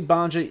 I don't see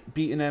Banja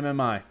beating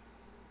MMI.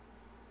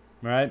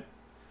 Right?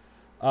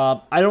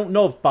 I don't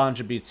know if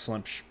Banja beats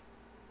Slimsh.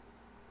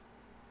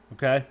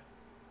 Okay?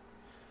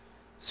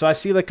 So I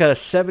see like a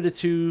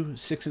 7-2,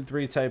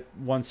 6-3 type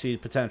 1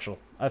 seed potential.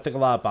 I think a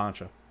lot of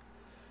Banja.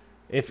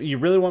 If you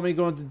really want me to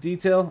go into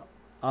detail,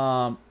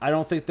 I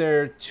don't think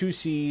they're 2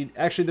 seed.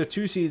 Actually, they're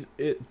 2 seed.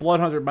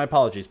 Bloodhunter, my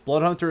apologies.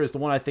 Bloodhunter is the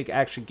one I think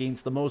actually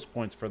gains the most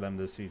points for them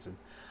this season.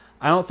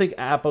 I don't think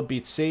Appa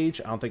beats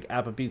Sage. I don't think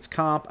Appa beats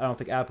Comp. I don't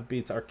think Appa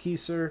beats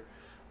Arkeeser.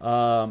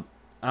 I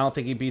don't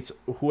think he beats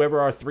whoever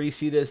our 3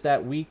 seed is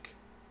that week.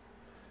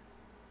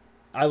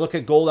 I look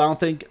at Gold. I don't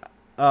think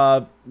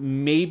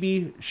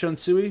maybe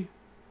Shunsui.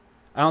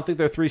 I don't think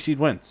their 3 seed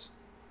wins.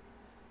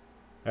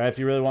 All right, if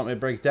you really want me to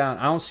break it down.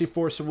 I don't see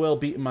Force of Will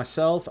beating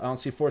myself. I don't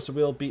see Force of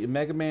Will beating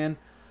Mega Man.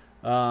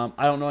 I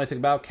don't know anything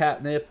about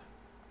Catnip.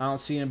 I don't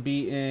see him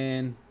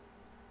beating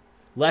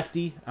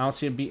Lefty. I don't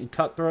see him beating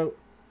Cutthroat.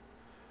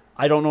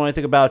 I don't know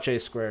anything about J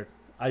Squared.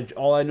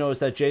 All I know is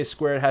that J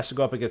Squared has to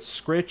go up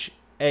against Scritch,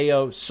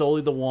 AO,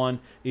 solely the one,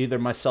 either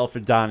myself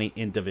or Donnie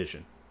in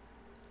division.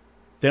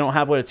 They don't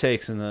have what it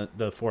takes in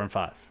the 4 and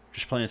 5.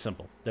 Just plain and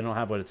simple. They don't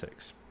have what it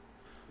takes.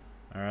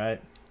 All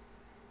right?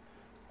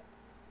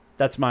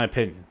 That's my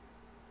opinion.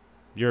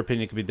 Your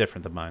opinion could be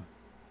different than mine.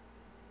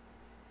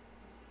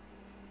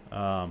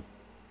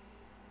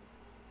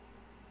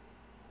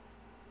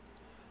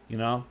 You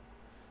know?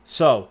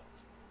 So,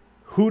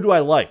 who do I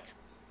like?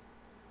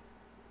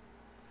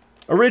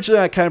 Originally,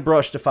 I kind of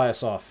brushed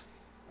Defias off.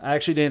 I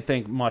actually didn't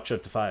think much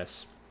of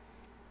Defias.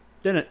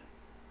 Didn't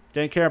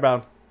care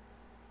about him.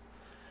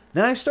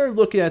 Then I started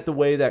looking at the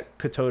way that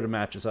Katoda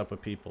matches up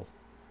with people.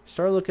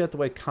 Started looking at the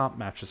way Comp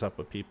matches up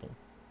with people.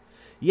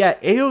 Yeah,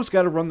 AO's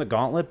got to run the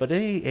gauntlet, but it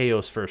ain't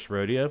AO's first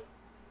rodeo.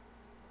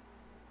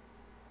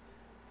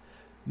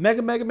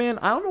 Mega Man,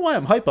 I don't know why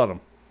I'm hype on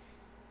him.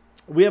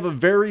 We have a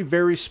very,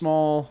 very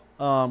small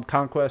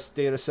Conquest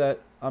data set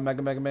on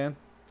Mega Man.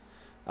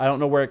 I don't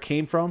know where it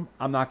came from.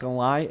 I'm not going to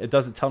lie. It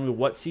doesn't tell me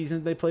what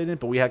season they played in,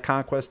 but we had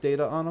Conquest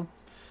data on him.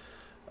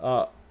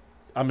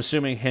 I'm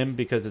assuming him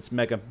because it's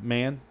Mega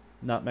Man,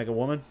 not Mega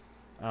Woman.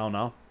 I don't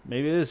know.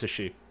 Maybe it is a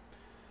she.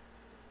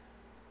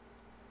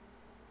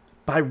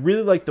 But I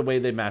really like the way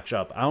they match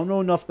up. I don't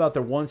know enough about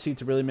their 1 seed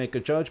to really make a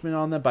judgment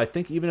on them, but I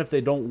think even if they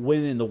don't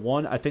win in the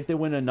 1, I think they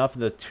win enough in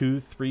the 2,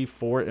 3,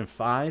 4, and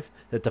 5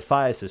 that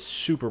Defias is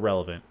super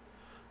relevant.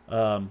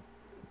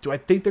 Do I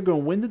think they're going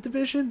to win the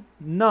division?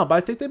 No, but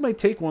I think they might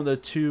take one of the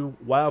 2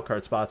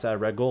 wildcard spots out of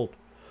Red Gold.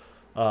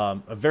 I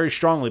very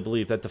strongly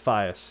believe that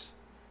Defias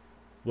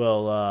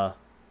will,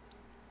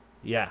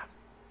 yeah.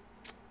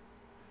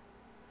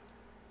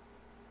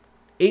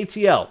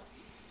 ATL.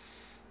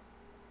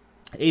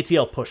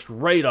 ATL pushed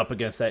right up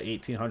against that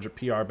 1800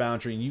 PR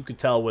boundary, and you could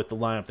tell with the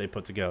lineup they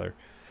put together.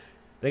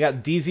 They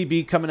got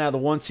DZB coming out of the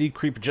 1 seed,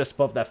 creeping just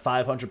above that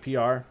 500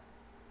 PR.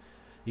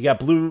 You got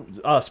Blue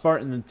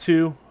Spartan in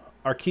 2,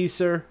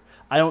 Arkeeser.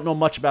 I don't know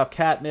much about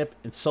Catnip,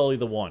 and Sully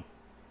the 1.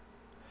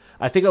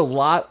 I think a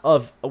lot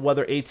of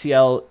whether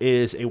ATL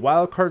is a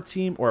wild card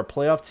team or a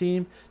playoff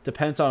team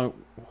depends on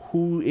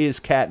who is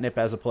Catnip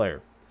as a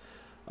player.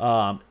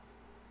 I'm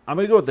going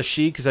to go with the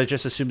she because I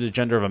just assumed the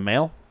gender of a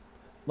male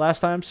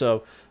last time.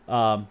 So,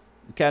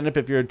 Catnip,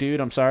 if you're a dude,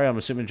 I'm sorry, I'm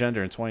assuming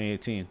gender in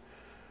 2018.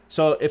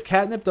 So, if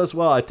Catnip does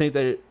well, I think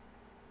that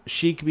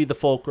she could be the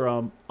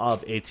fulcrum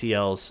of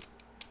ATL's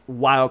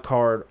wild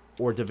card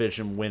or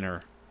division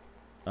winner.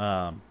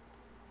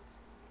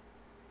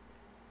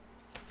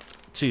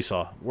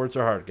 Seesaw. Words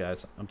are hard,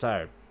 guys. I'm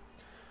tired.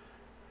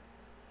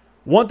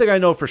 One thing I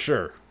know for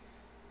sure,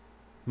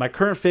 my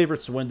current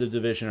favorites to win the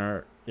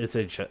division it's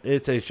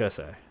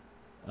HSA.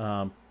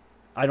 I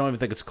don't even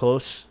think it's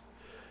close.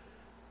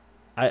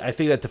 I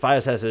think that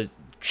Defias has a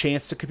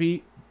chance to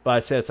compete, but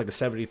I'd say it's like a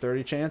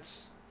 70-30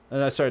 chance.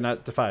 Sorry,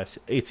 not Defias.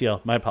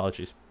 ATL. My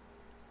apologies.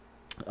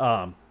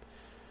 But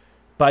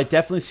I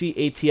definitely see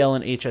ATL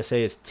and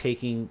HSA as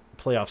taking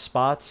playoff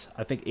spots.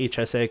 I think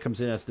HSA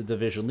comes in as the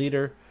division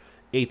leader.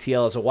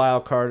 ATL as a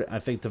wild card. I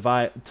think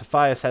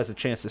Defias has a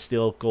chance to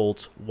steal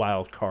Gold's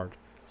wild card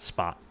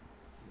spot.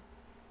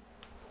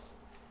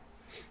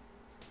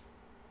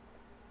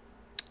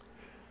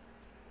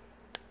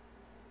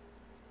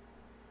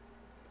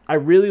 I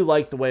really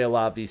like the way a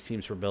lot of these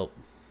teams were built.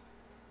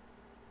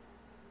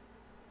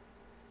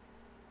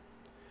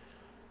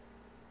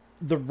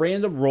 The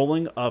random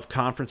rolling of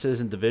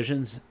conferences and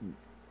divisions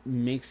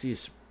makes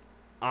these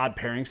odd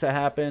pairings that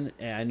happen,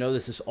 and I know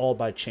this is all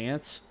by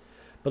chance,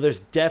 but there's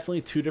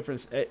definitely 2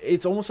 different...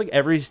 It's almost like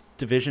every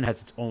division has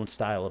its own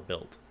style of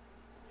build,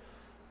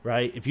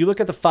 right? If you look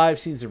at the 5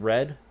 seeds in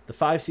red, the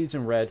 5 seeds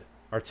in red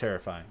are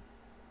terrifying.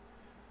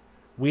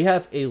 We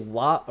have a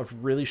lot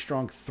of really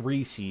strong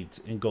 3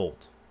 seeds in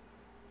gold.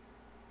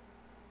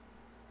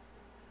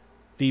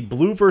 The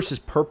blue versus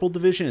purple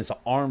division is an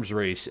arms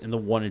race in the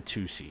 1 and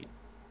 2 seed.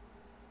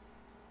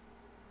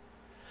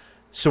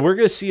 So we're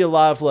going to see a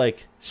lot of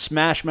like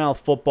smash mouth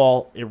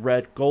football in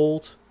red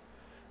gold.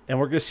 And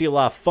we're going to see a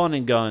lot of fun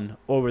and gun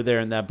over there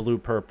in that blue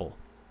purple.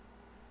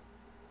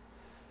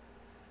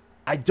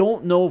 I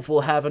don't know if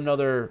we'll have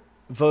another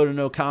vote of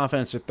no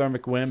confidence or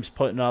Thermic Wims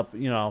putting up,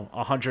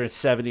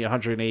 170,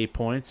 180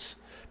 points.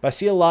 But I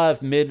see a lot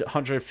of mid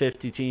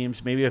 150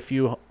 teams, maybe a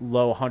few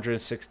low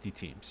 160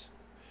 teams.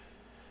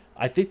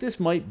 I think this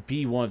might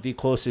be one of the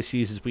closest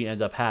seasons we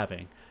end up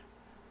having.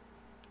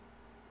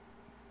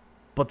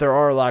 But there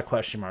are a lot of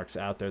question marks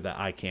out there that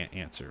I can't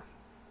answer.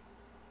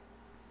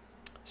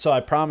 So I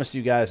promised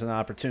you guys an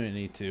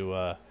opportunity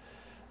to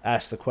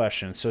ask the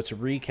question. So to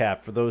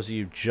recap, for those of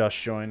you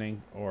just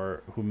joining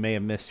or who may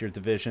have missed your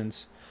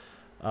divisions,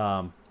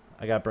 I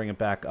got to bring it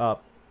back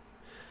up.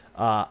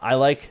 I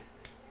like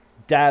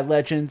Dad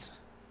Legends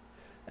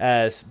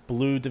as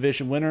blue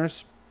division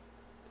winners.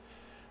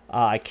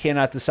 I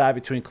cannot decide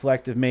between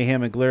Collective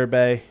Mayhem and Glitter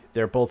Bay.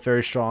 They're both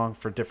very strong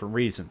for different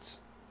reasons.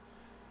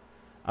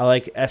 I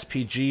like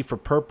SPG for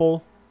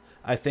purple.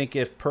 I think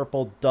if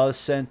purple does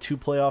send 2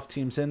 playoff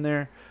teams in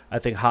there, I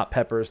think Hot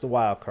Pepper is the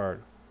wild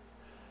card.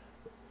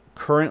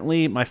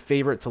 Currently, my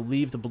favorite to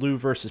leave the blue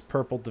versus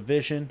purple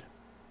division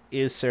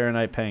is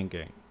Serenite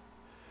Pengang.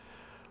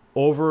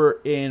 Over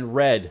in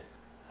red,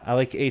 I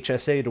like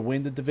HSA to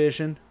win the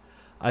division.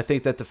 I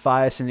think that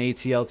Defias and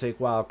ATL take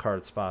wild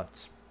card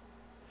spots.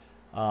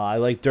 I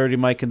like Dirty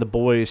Mike and the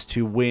boys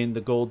to win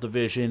the gold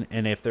division,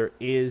 and if there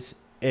is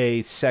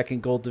a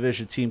second gold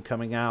division team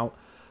coming out,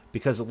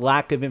 because of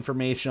lack of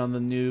information on the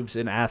noobs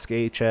and Ask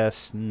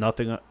HS,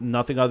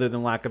 nothing other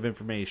than lack of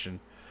information,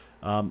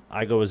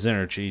 I go with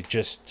Xynergy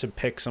just to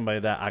pick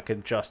somebody that I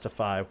can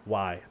justify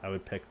why I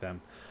would pick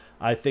them.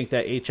 I think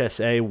that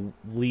HSA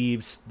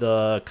leaves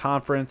the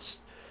conference.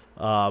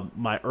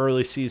 My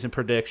early season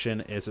prediction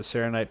is a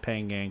Serenite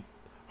Pengang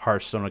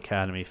Hearthstone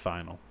Academy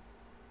final.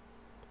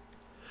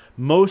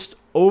 Most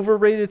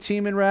overrated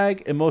team in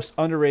RAG and most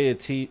underrated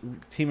team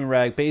in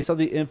RAG based on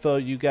the info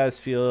you guys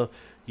feel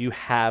you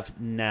have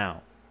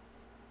now.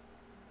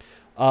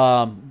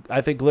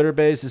 I think Glitter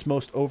Bays is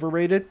most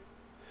overrated.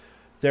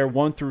 Their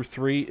 1 through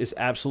 3 is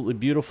absolutely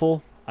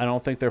beautiful. I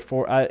don't think they're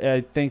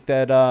I think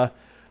that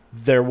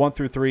their 1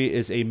 through 3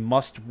 is a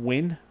must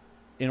win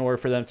in order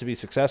for them to be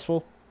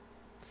successful.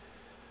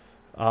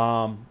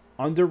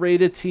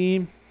 Underrated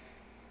team.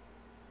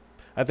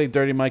 I think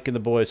Dirty Mike and the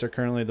boys are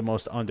currently the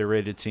most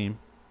underrated team.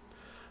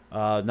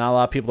 Not a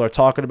lot of people are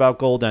talking about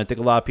Gold, and I think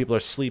a lot of people are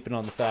sleeping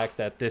on the fact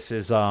that this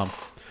is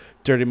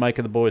Dirty Mike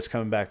and the boys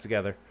coming back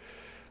together.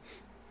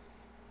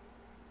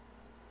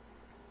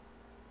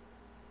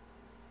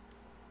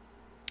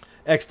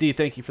 XD,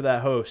 thank you for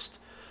that host.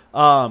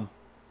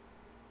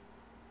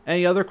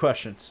 Any other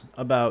questions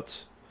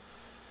about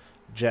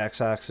Jack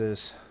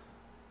Sox's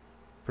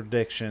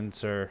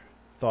predictions or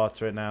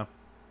thoughts right now?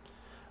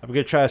 I'm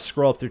going to try to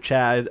scroll up through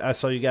chat. I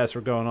saw you guys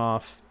were going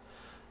off.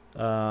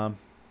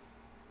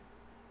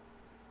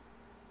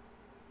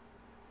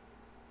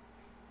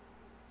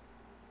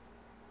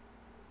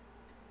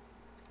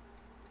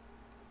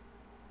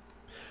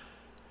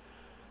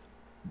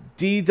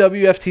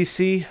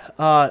 DWFTC?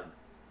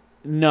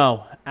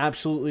 No,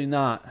 absolutely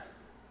not.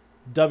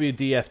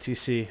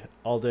 WDFTC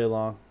all day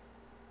long.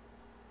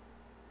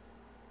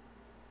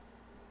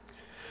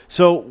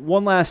 So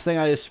one last thing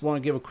I just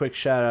want to give a quick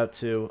shout out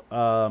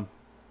to.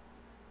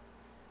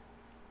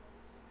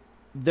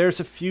 There's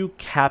a few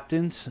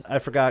captains. I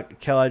forgot,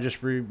 Kel, I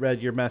just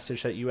reread your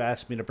message that you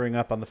asked me to bring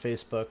up on the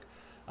Facebook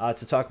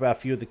to talk about a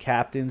few of the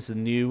captains, the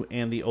new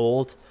and the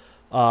old.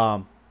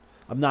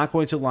 I'm not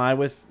going to lie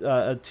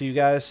to you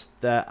guys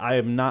that I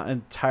am not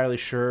entirely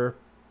sure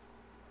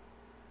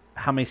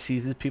how many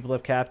seasons people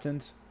have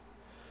captained.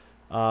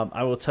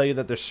 I will tell you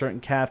that there's certain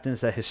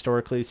captains that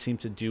historically seem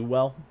to do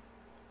well.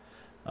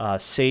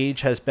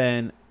 Sage has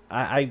been...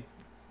 I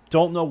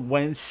don't know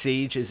when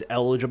Sage is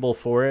eligible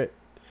for it.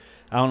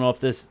 I don't know if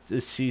this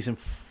is season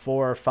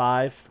 4 or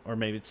 5, or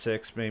maybe it's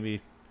 6,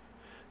 maybe...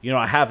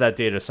 I have that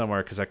data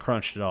somewhere because I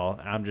crunched it all.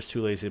 I'm just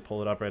too lazy to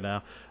pull it up right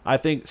now. I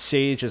think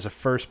Sage is a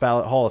first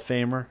ballot Hall of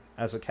Famer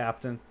as a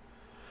captain.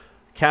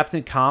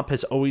 Captain Comp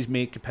has always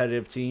made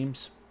competitive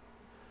teams.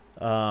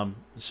 So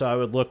I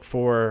would look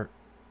for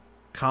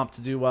Comp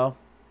to do well.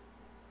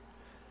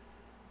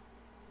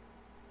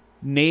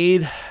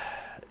 Nade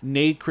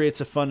creates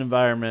a fun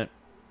environment.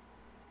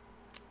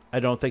 I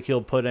don't think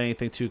he'll put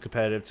anything too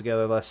competitive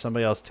together unless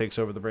somebody else takes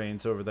over the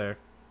reins over there.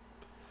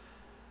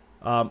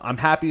 I'm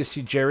happy to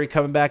see Jerry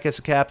coming back as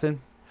a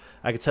captain.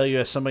 I can tell you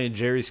as somebody in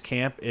Jerry's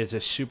camp, it's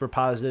a super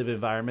positive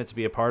environment to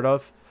be a part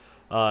of.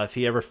 If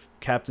he ever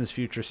captains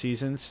future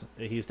seasons,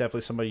 he's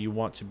definitely somebody you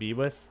want to be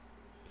with.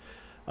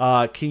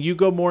 Can you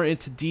go more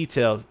into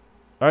detail?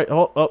 All right.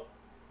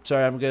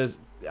 Sorry.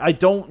 I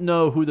don't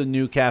know who the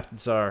new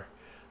captains are.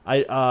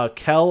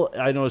 Kel,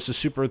 I know is a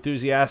super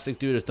enthusiastic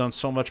dude, has done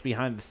so much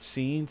behind the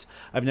scenes.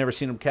 I've never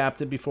seen him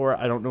captain before.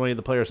 I don't know any of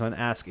the players on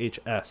Ask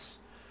HS.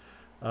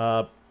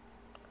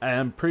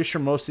 I'm pretty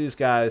sure most of these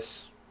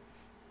guys...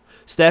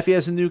 Steffi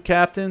has a new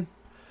captain.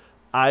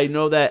 I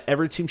know that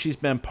every team she's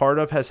been part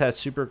of has had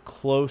super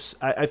close...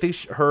 I think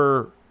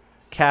her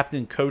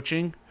captain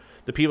coaching,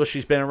 the people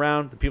she's been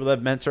around, the people that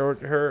have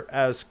mentored her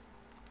as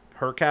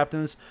her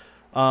captains,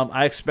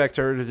 I expect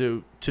her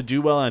to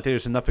do well, and I think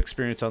there's enough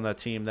experience on that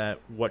team that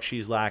what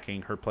she's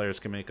lacking, her players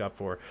can make up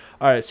for.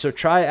 All right, so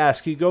can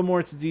you go more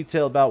into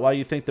detail about why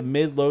you think the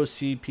mid-low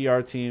seed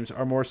PR teams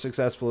are more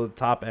successful than the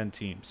top-end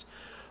teams?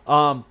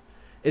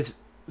 As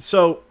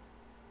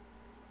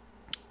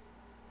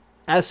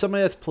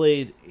somebody that's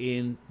played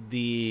in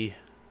the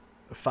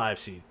 5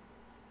 seed,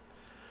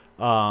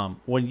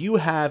 when you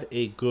have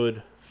a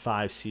good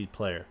 5 seed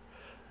player,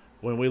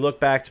 when we look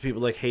back to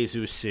people like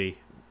Jesus C,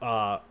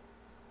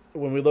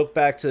 when we look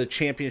back to the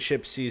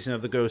championship season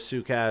of the Go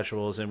Sioux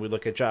Casuals, and we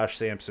look at Josh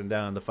Sampson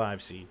down in the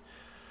 5 seed,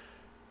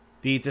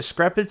 the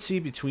discrepancy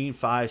between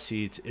 5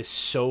 seeds is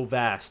so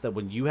vast that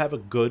when you have a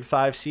good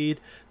 5 seed,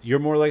 you're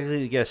more likely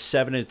to get a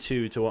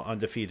 7-2 to an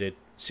undefeated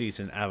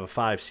season out of a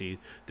 5 seed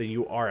than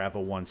you are out of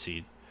a 1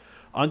 seed.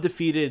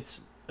 Undefeated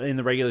in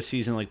the regular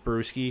season, like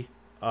Brewski,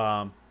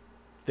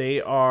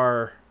 they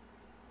are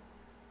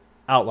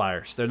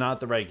outliers. They're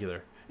not the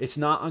regular. It's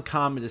not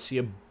uncommon to see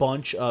a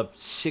bunch of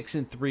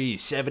 6-3,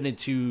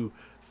 7-2,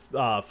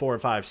 4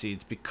 and 5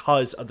 seeds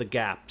because of the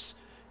gaps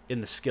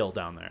in the skill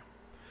down there.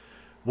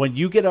 When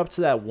you get up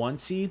to that 1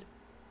 seed,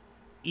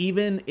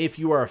 even if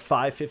you are a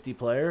 550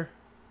 player,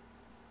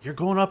 you're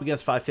going up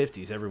against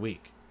 550s every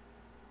week,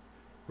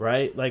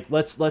 right? Like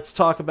let's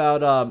talk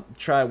about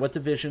Tri. What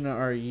division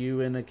are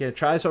you in again?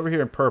 Tri's over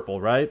here in purple,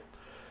 right?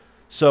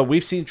 So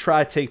we've seen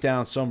Tri take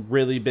down some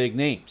really big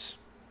names.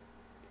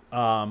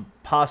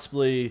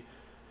 Possibly,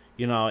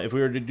 if we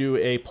were to do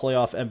a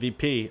playoff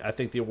MVP, I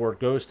think the award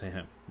goes to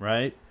him,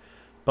 right?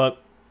 But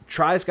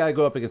Tri's got to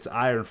go up against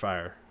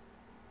Ironfire,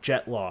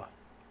 Jetlaw,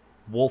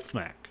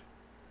 Wolfmac.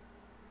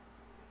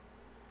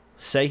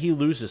 Say he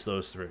loses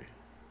those 3,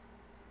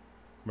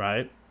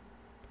 right?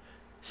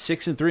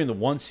 6-3 in the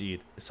 1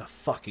 seed is a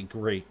fucking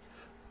great,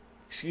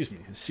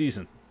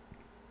 season.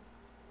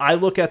 I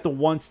look at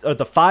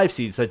the 5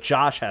 seeds that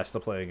Josh has to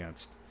play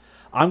against.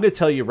 I'm going to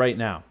tell you right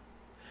now,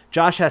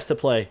 Josh has to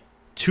play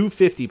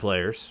 250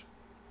 players,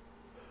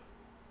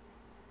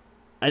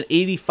 an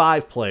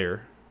 85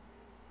 player.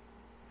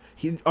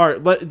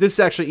 This is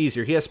actually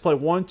easier. He has to play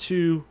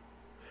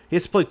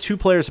 2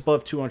 players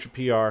above 200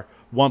 PR,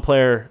 1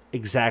 player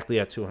exactly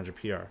at 200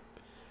 PR.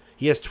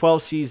 He has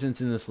 12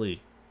 seasons in this league.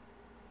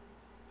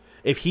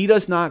 If he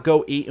does not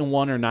go 8-1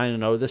 or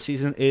 9-0 this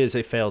season, it is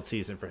a failed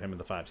season for him in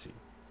the 5 seed.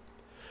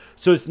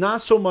 So it's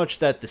not so much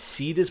that the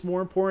seed is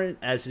more important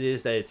as it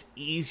is that it's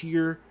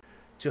easier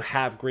to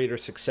have greater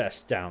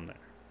success down there.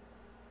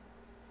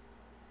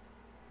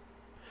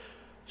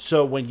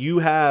 So when you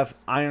have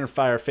Iron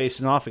Fire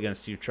facing off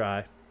against you,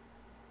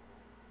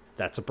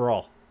 that's a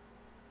brawl.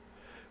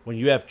 When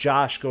you have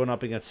Josh going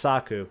up against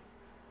Saku,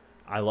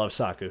 I love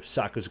Saku.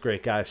 Saku's a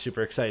great guy.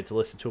 Super excited to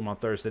listen to him on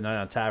Thursday night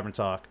on Tavern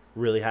Talk.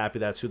 Really happy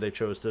that's who they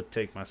chose to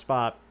take my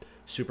spot.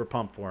 Super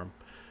pumped for him.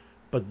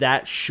 But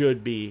that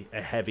should be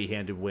a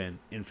heavy-handed win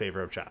in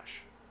favor of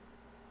Josh.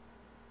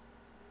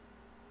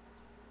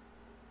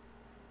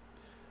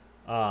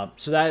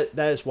 So that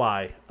is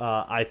why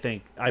I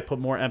think I put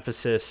more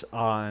emphasis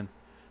on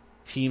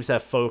teams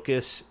that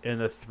focus in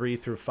the 3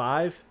 through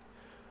 5.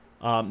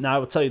 Now, I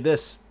will tell you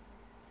this.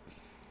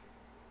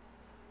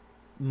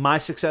 My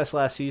success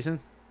last season,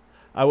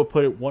 I would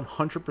put it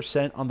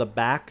 100% on the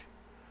back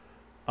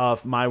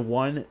of my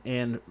 1.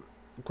 And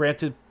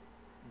granted,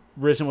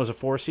 Risen was a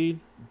 4 seed,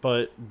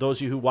 but those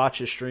of you who watch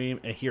his stream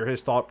and hear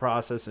his thought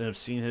process and have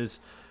seen his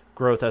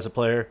growth as a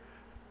player,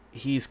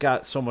 he's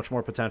got so much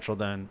more potential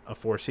than a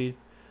 4 seed.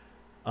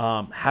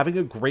 Having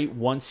a great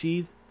 1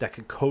 seed that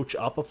could coach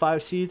up a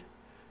 5 seed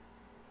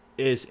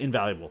is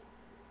invaluable.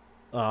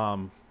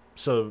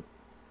 So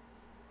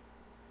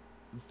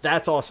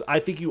that's also, I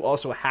think you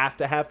also have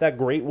to have that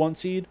great 1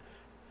 seed,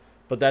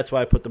 but that's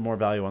why I put the more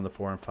value on the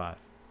 4 and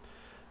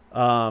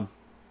 5.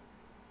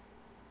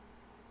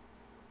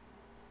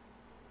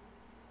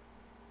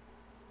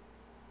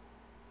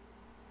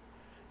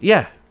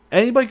 Yeah,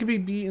 anybody could be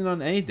beaten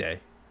on any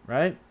day,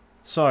 right?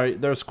 Sorry,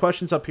 there's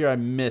questions up here I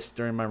missed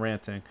during my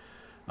ranting.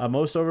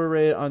 Most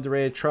overrated,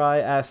 underrated. Try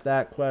ask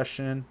that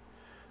question.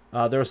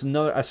 There was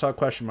another. I saw a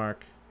question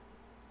mark.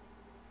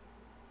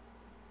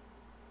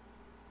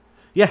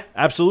 Yeah,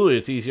 absolutely.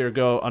 It's easier to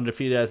go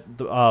undefeated as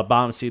the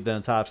bottom seed than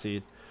a top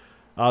seed.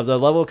 The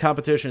level of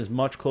competition is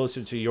much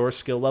closer to your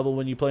skill level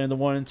when you play in the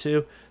 1 and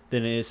 2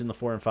 than it is in the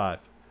 4 and 5.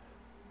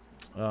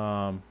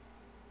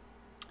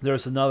 There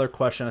was another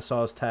question I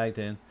saw was tagged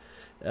in.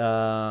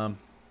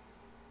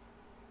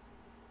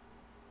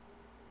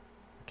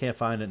 Can't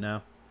find it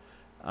now.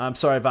 I'm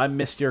sorry if I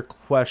missed your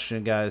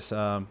question, guys.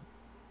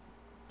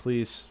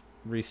 Please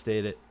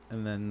restate it,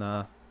 and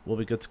then we'll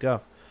be good to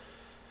go.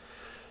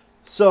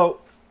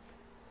 So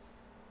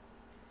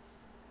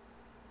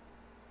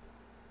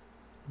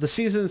the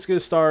season is going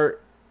to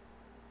start.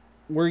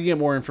 We're going to get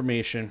more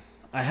information.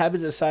 I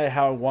haven't decided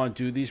how I want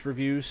to do these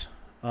reviews.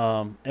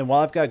 And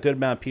while I've got a good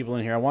amount of people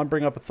in here, I want to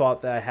bring up a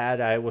thought that I had.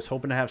 I was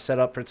hoping to have set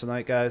up for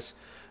tonight, guys.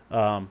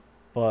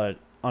 But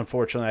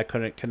unfortunately, I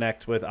couldn't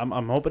connect with.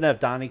 I'm hoping to have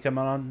Donnie come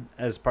on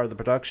as part of the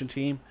production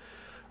team,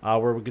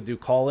 where we could do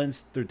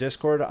call-ins through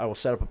Discord. I will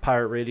set up a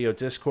Pirate Radio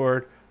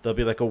Discord. There'll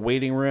be like a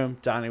waiting room.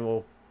 Donnie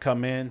will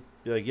come in,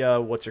 be like, "Yo,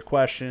 what's your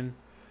question?"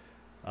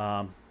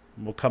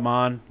 We'll come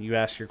on. You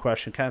ask your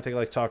question. Kind of think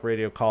like talk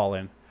radio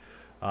call-in.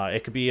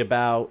 It could be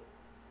about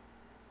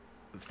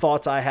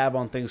thoughts I have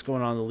on things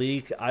going on in the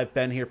league. I've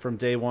been here from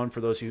day one.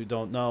 For those of you who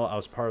don't know, I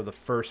was part of the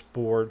first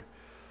board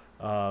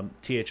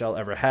THL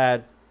ever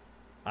had.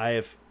 I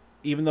have,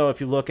 even though if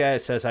you look at it,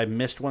 it says I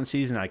missed 1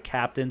 season, I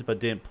captained but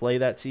didn't play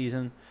that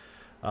season.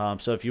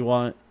 So if you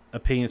want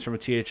opinions from a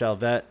THL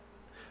vet,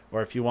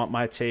 or if you want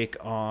my take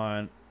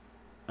on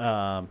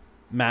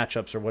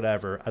matchups or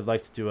whatever, I'd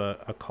like to do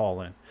a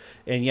call-in.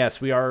 And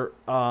yes, we are,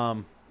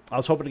 I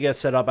was hoping to get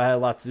set up. I had a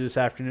lot to do this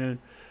afternoon.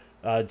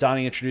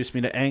 Donnie introduced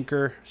me to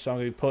Anchor, so I'm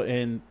going to put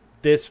in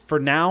this. For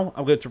now,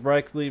 I'm going to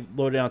directly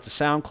load it onto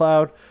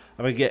SoundCloud.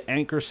 I'm going to get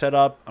Anchor set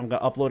up. I'm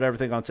going to upload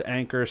everything onto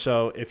Anchor.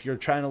 So if you're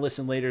trying to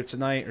listen later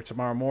tonight or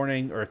tomorrow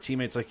morning, or a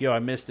teammate's like, "Yo, I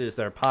missed it," is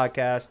there a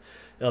podcast?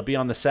 It'll be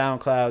on the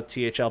SoundCloud,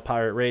 THL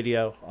Pirate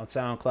Radio on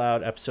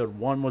SoundCloud. Episode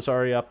 1 was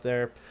already up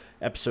there.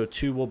 Episode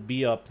 2 will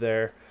be up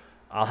there.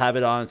 I'll have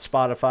it on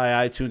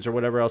Spotify, iTunes, or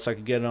whatever else I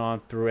can get it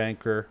on through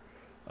Anchor.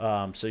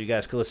 So you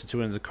guys can listen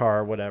to it in the car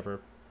or whatever.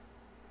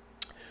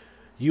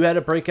 You had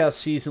a breakout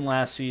season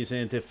last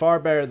season, did far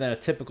better than a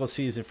typical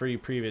season for you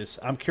previous.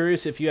 I'm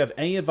curious if you have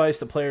any advice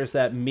to players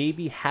that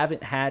maybe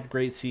haven't had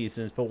great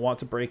seasons but want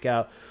to break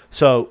out.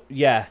 So,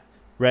 yeah,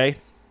 Ray,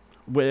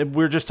 we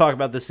were just talking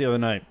about this the other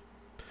night.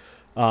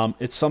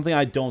 It's something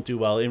I don't do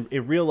well. In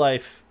real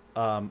life,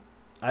 I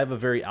have a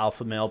very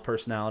alpha male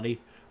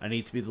personality. I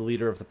need to be the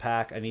leader of the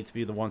pack. I need to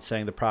be the one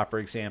setting the proper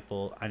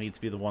example. I need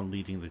to be the one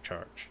leading the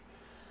charge.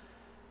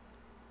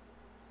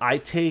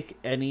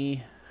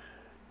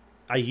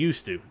 I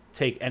used to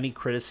take any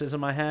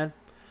criticism I had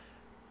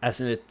as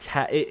an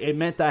attack. It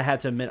meant that I had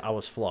to admit I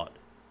was flawed,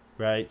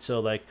 right? So,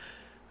 like,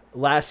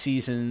 last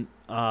season,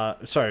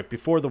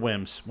 before the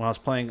Wims, when I was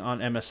playing on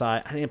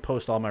MSI, I didn't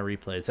post all my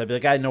replays. I'd be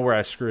like, I know where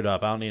I screwed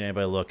up. I don't need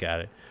anybody to look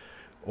at it.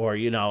 Or,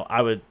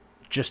 I would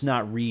just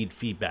not read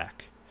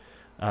feedback.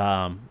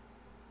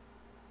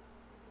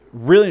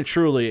 Really and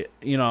truly,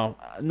 I'm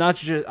not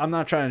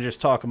trying to just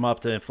talk him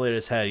up to inflate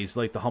his head. He's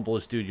like the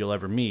humblest dude you'll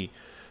ever meet.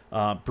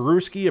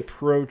 Brewski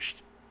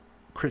approached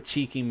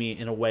critiquing me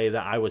in a way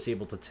that I was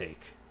able to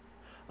take.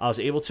 I was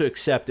able to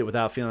accept it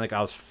without feeling like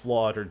I was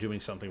flawed or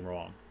doing something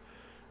wrong.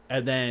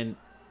 And then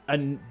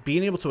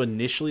being able to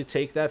initially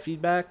take that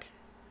feedback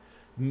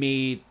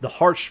made the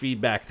harsh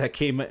feedback that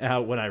came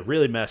out when I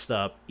really messed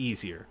up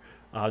easier.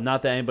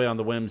 Not that anybody on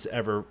the Wims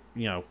ever,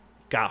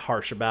 got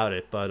harsh about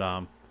it,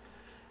 but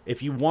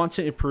if you want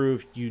to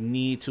improve, you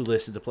need to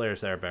listen to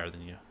players that are better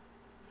than you.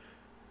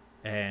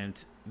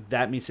 And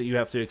that means that you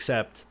have to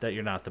accept that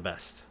you're not the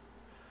best.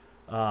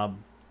 For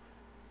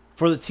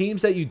the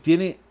teams that you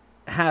didn't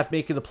have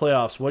making the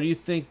playoffs, what do you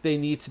think they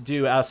need to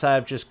do outside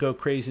of just go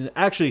crazy?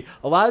 Actually,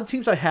 a lot of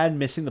teams I had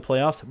missing the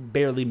playoffs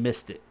barely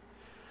missed it.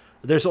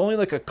 There's only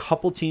like a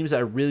couple teams that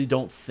I really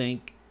don't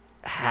think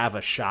have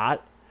a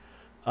shot.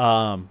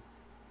 What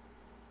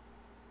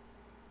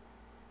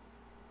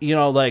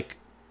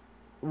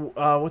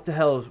the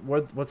hell?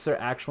 What's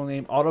their actual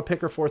name?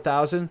 Autopicker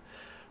 4000.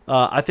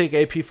 I think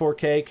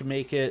AP4K can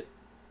make it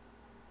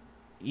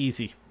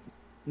easy.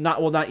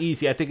 Not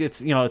easy. I think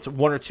it's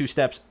one or two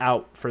steps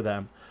out for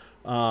them.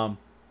 I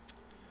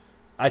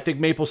think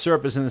Maple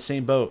Syrup is in the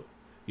same boat.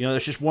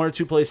 There's just one or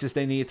two places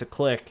they need to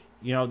click.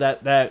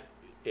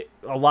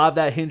 A lot of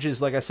that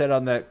hinges, like I said,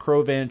 on that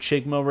Crovan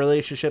Chigmo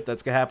relationship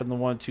that's gonna happen in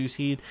the 1-2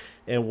 seed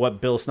and what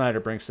Bill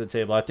Snyder brings to the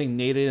table. I think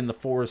Nated in the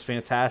 4 is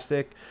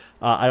fantastic.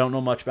 I don't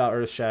know much about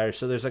Earthshatter,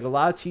 so there's like a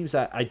lot of teams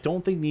that I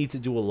don't think need to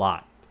do a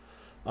lot.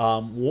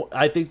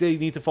 I think they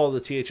need to follow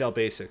the THL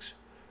basics.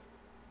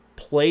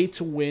 Play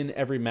to win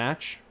every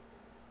match.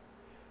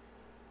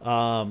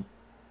 When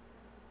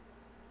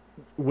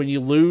you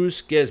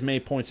lose, get as many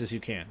points as you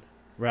can,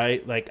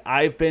 right? Like,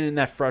 I've been in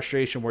that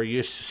frustration where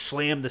you just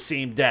slam the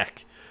same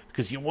deck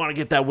because you want to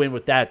get that win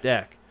with that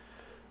deck.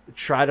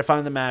 Try to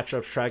find the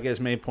matchups. Try to get as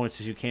many points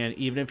as you can,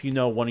 even if you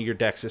know one of your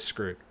decks is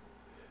screwed.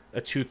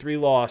 A 2-3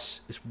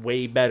 loss is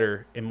way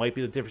better. It might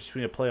be the difference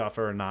between a playoff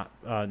or not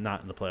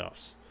in the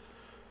playoffs.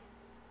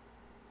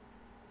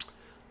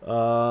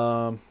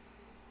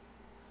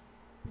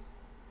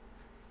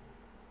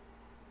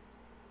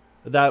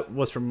 That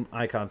was from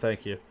Icon.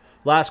 Thank you.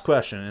 Last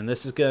question, and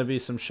this is going to be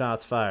some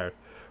shots fired.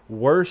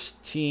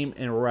 Worst team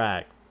in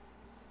RAG.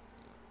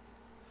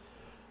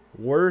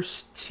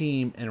 Worst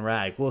team in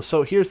RAG. Well,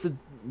 so here's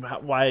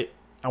why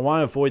I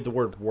want to avoid the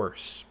word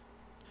worse.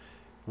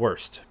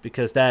 Worst,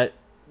 because that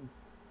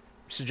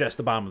suggests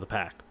the bottom of the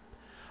pack.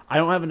 I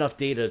don't have enough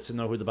data to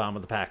know who the bottom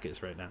of the pack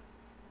is right now.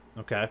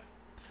 Okay.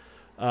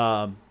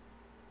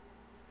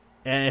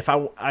 And if I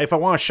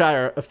want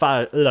to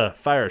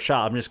fire a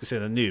shot, I'm just gonna say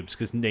the noobs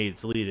because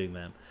Nade's leading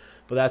them.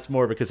 But that's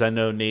more because I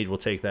know Nade will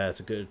take that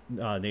as a good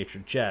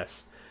natured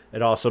jest.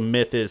 And also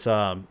Myth is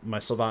my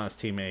Sylvanas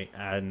teammate,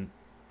 and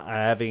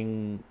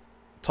having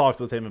talked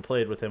with him and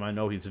played with him, I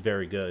know he's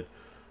very good.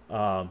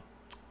 God,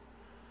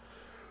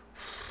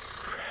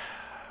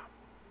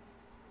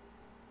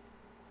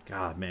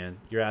 man,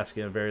 you're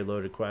asking a very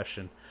loaded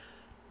question.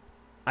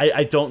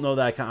 I don't know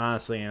that I can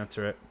honestly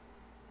answer it.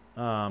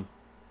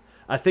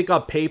 I think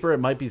on paper it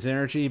might be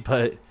Xernegy,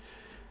 but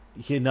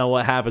you know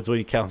what happens when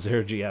you count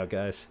Xernegy out,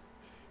 guys.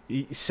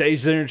 Say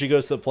Xernegy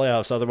goes to the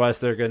playoffs, otherwise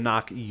they're going to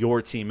knock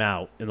your team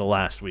out in the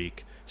last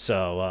week.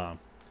 So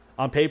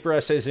on paper I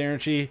say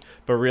Xernegy,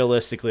 but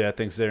realistically I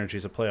think Xernegy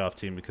is a playoff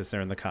team because they're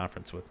in the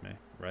conference with me,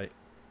 right?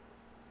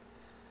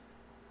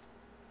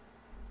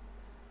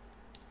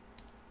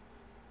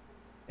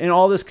 And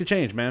all this could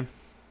change, man.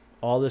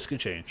 All this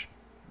could change,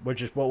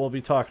 which is what we'll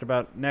be talking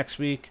about next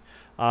week.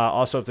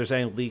 Also, if there's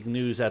any league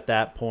news at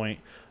that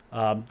point.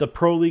 The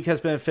Pro League has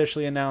been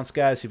officially announced,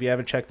 guys. If you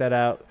haven't checked that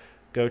out,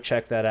 go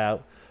check that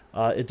out.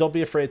 Don't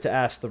be afraid to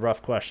ask the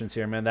rough questions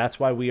here, man. That's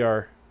why we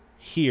are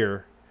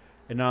here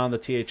and not on the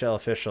THL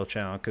official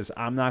channel, because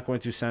I'm not going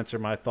to censor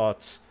my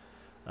thoughts.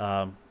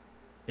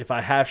 If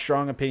I have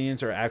strong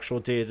opinions or actual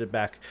data to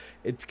back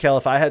it, Kel,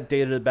 if I had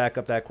data to back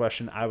up that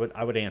question, I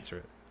would answer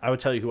it. I would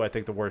tell you who I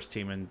think the worst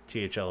team in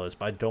THL is,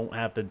 but I don't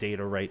have the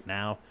data right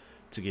now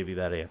to give you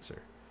that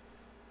answer.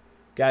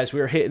 Guys,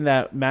 we are hitting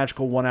that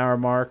magical 1 hour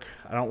mark.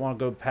 I don't want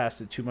to go past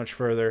it too much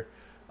further.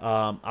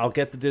 I'll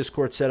get the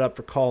Discord set up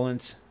for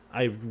call-ins.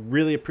 I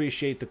really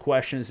appreciate the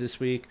questions this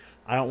week.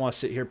 I don't want to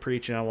sit here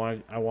preaching. I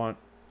want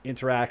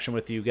interaction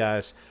with you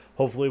guys.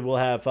 Hopefully we'll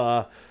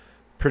have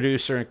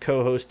producer and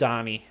co-host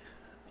Donnie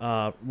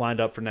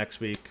lined up for next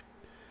week.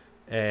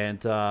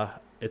 And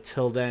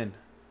until then,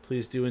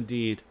 please do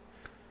indeed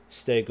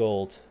stay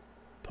gold,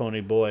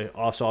 Pony Boy.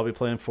 Also, I'll be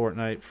playing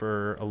Fortnite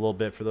for a little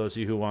bit for those of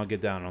you who want to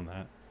get down on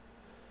that.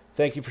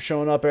 Thank you for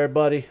showing up,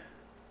 everybody.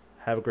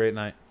 Have a great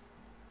night.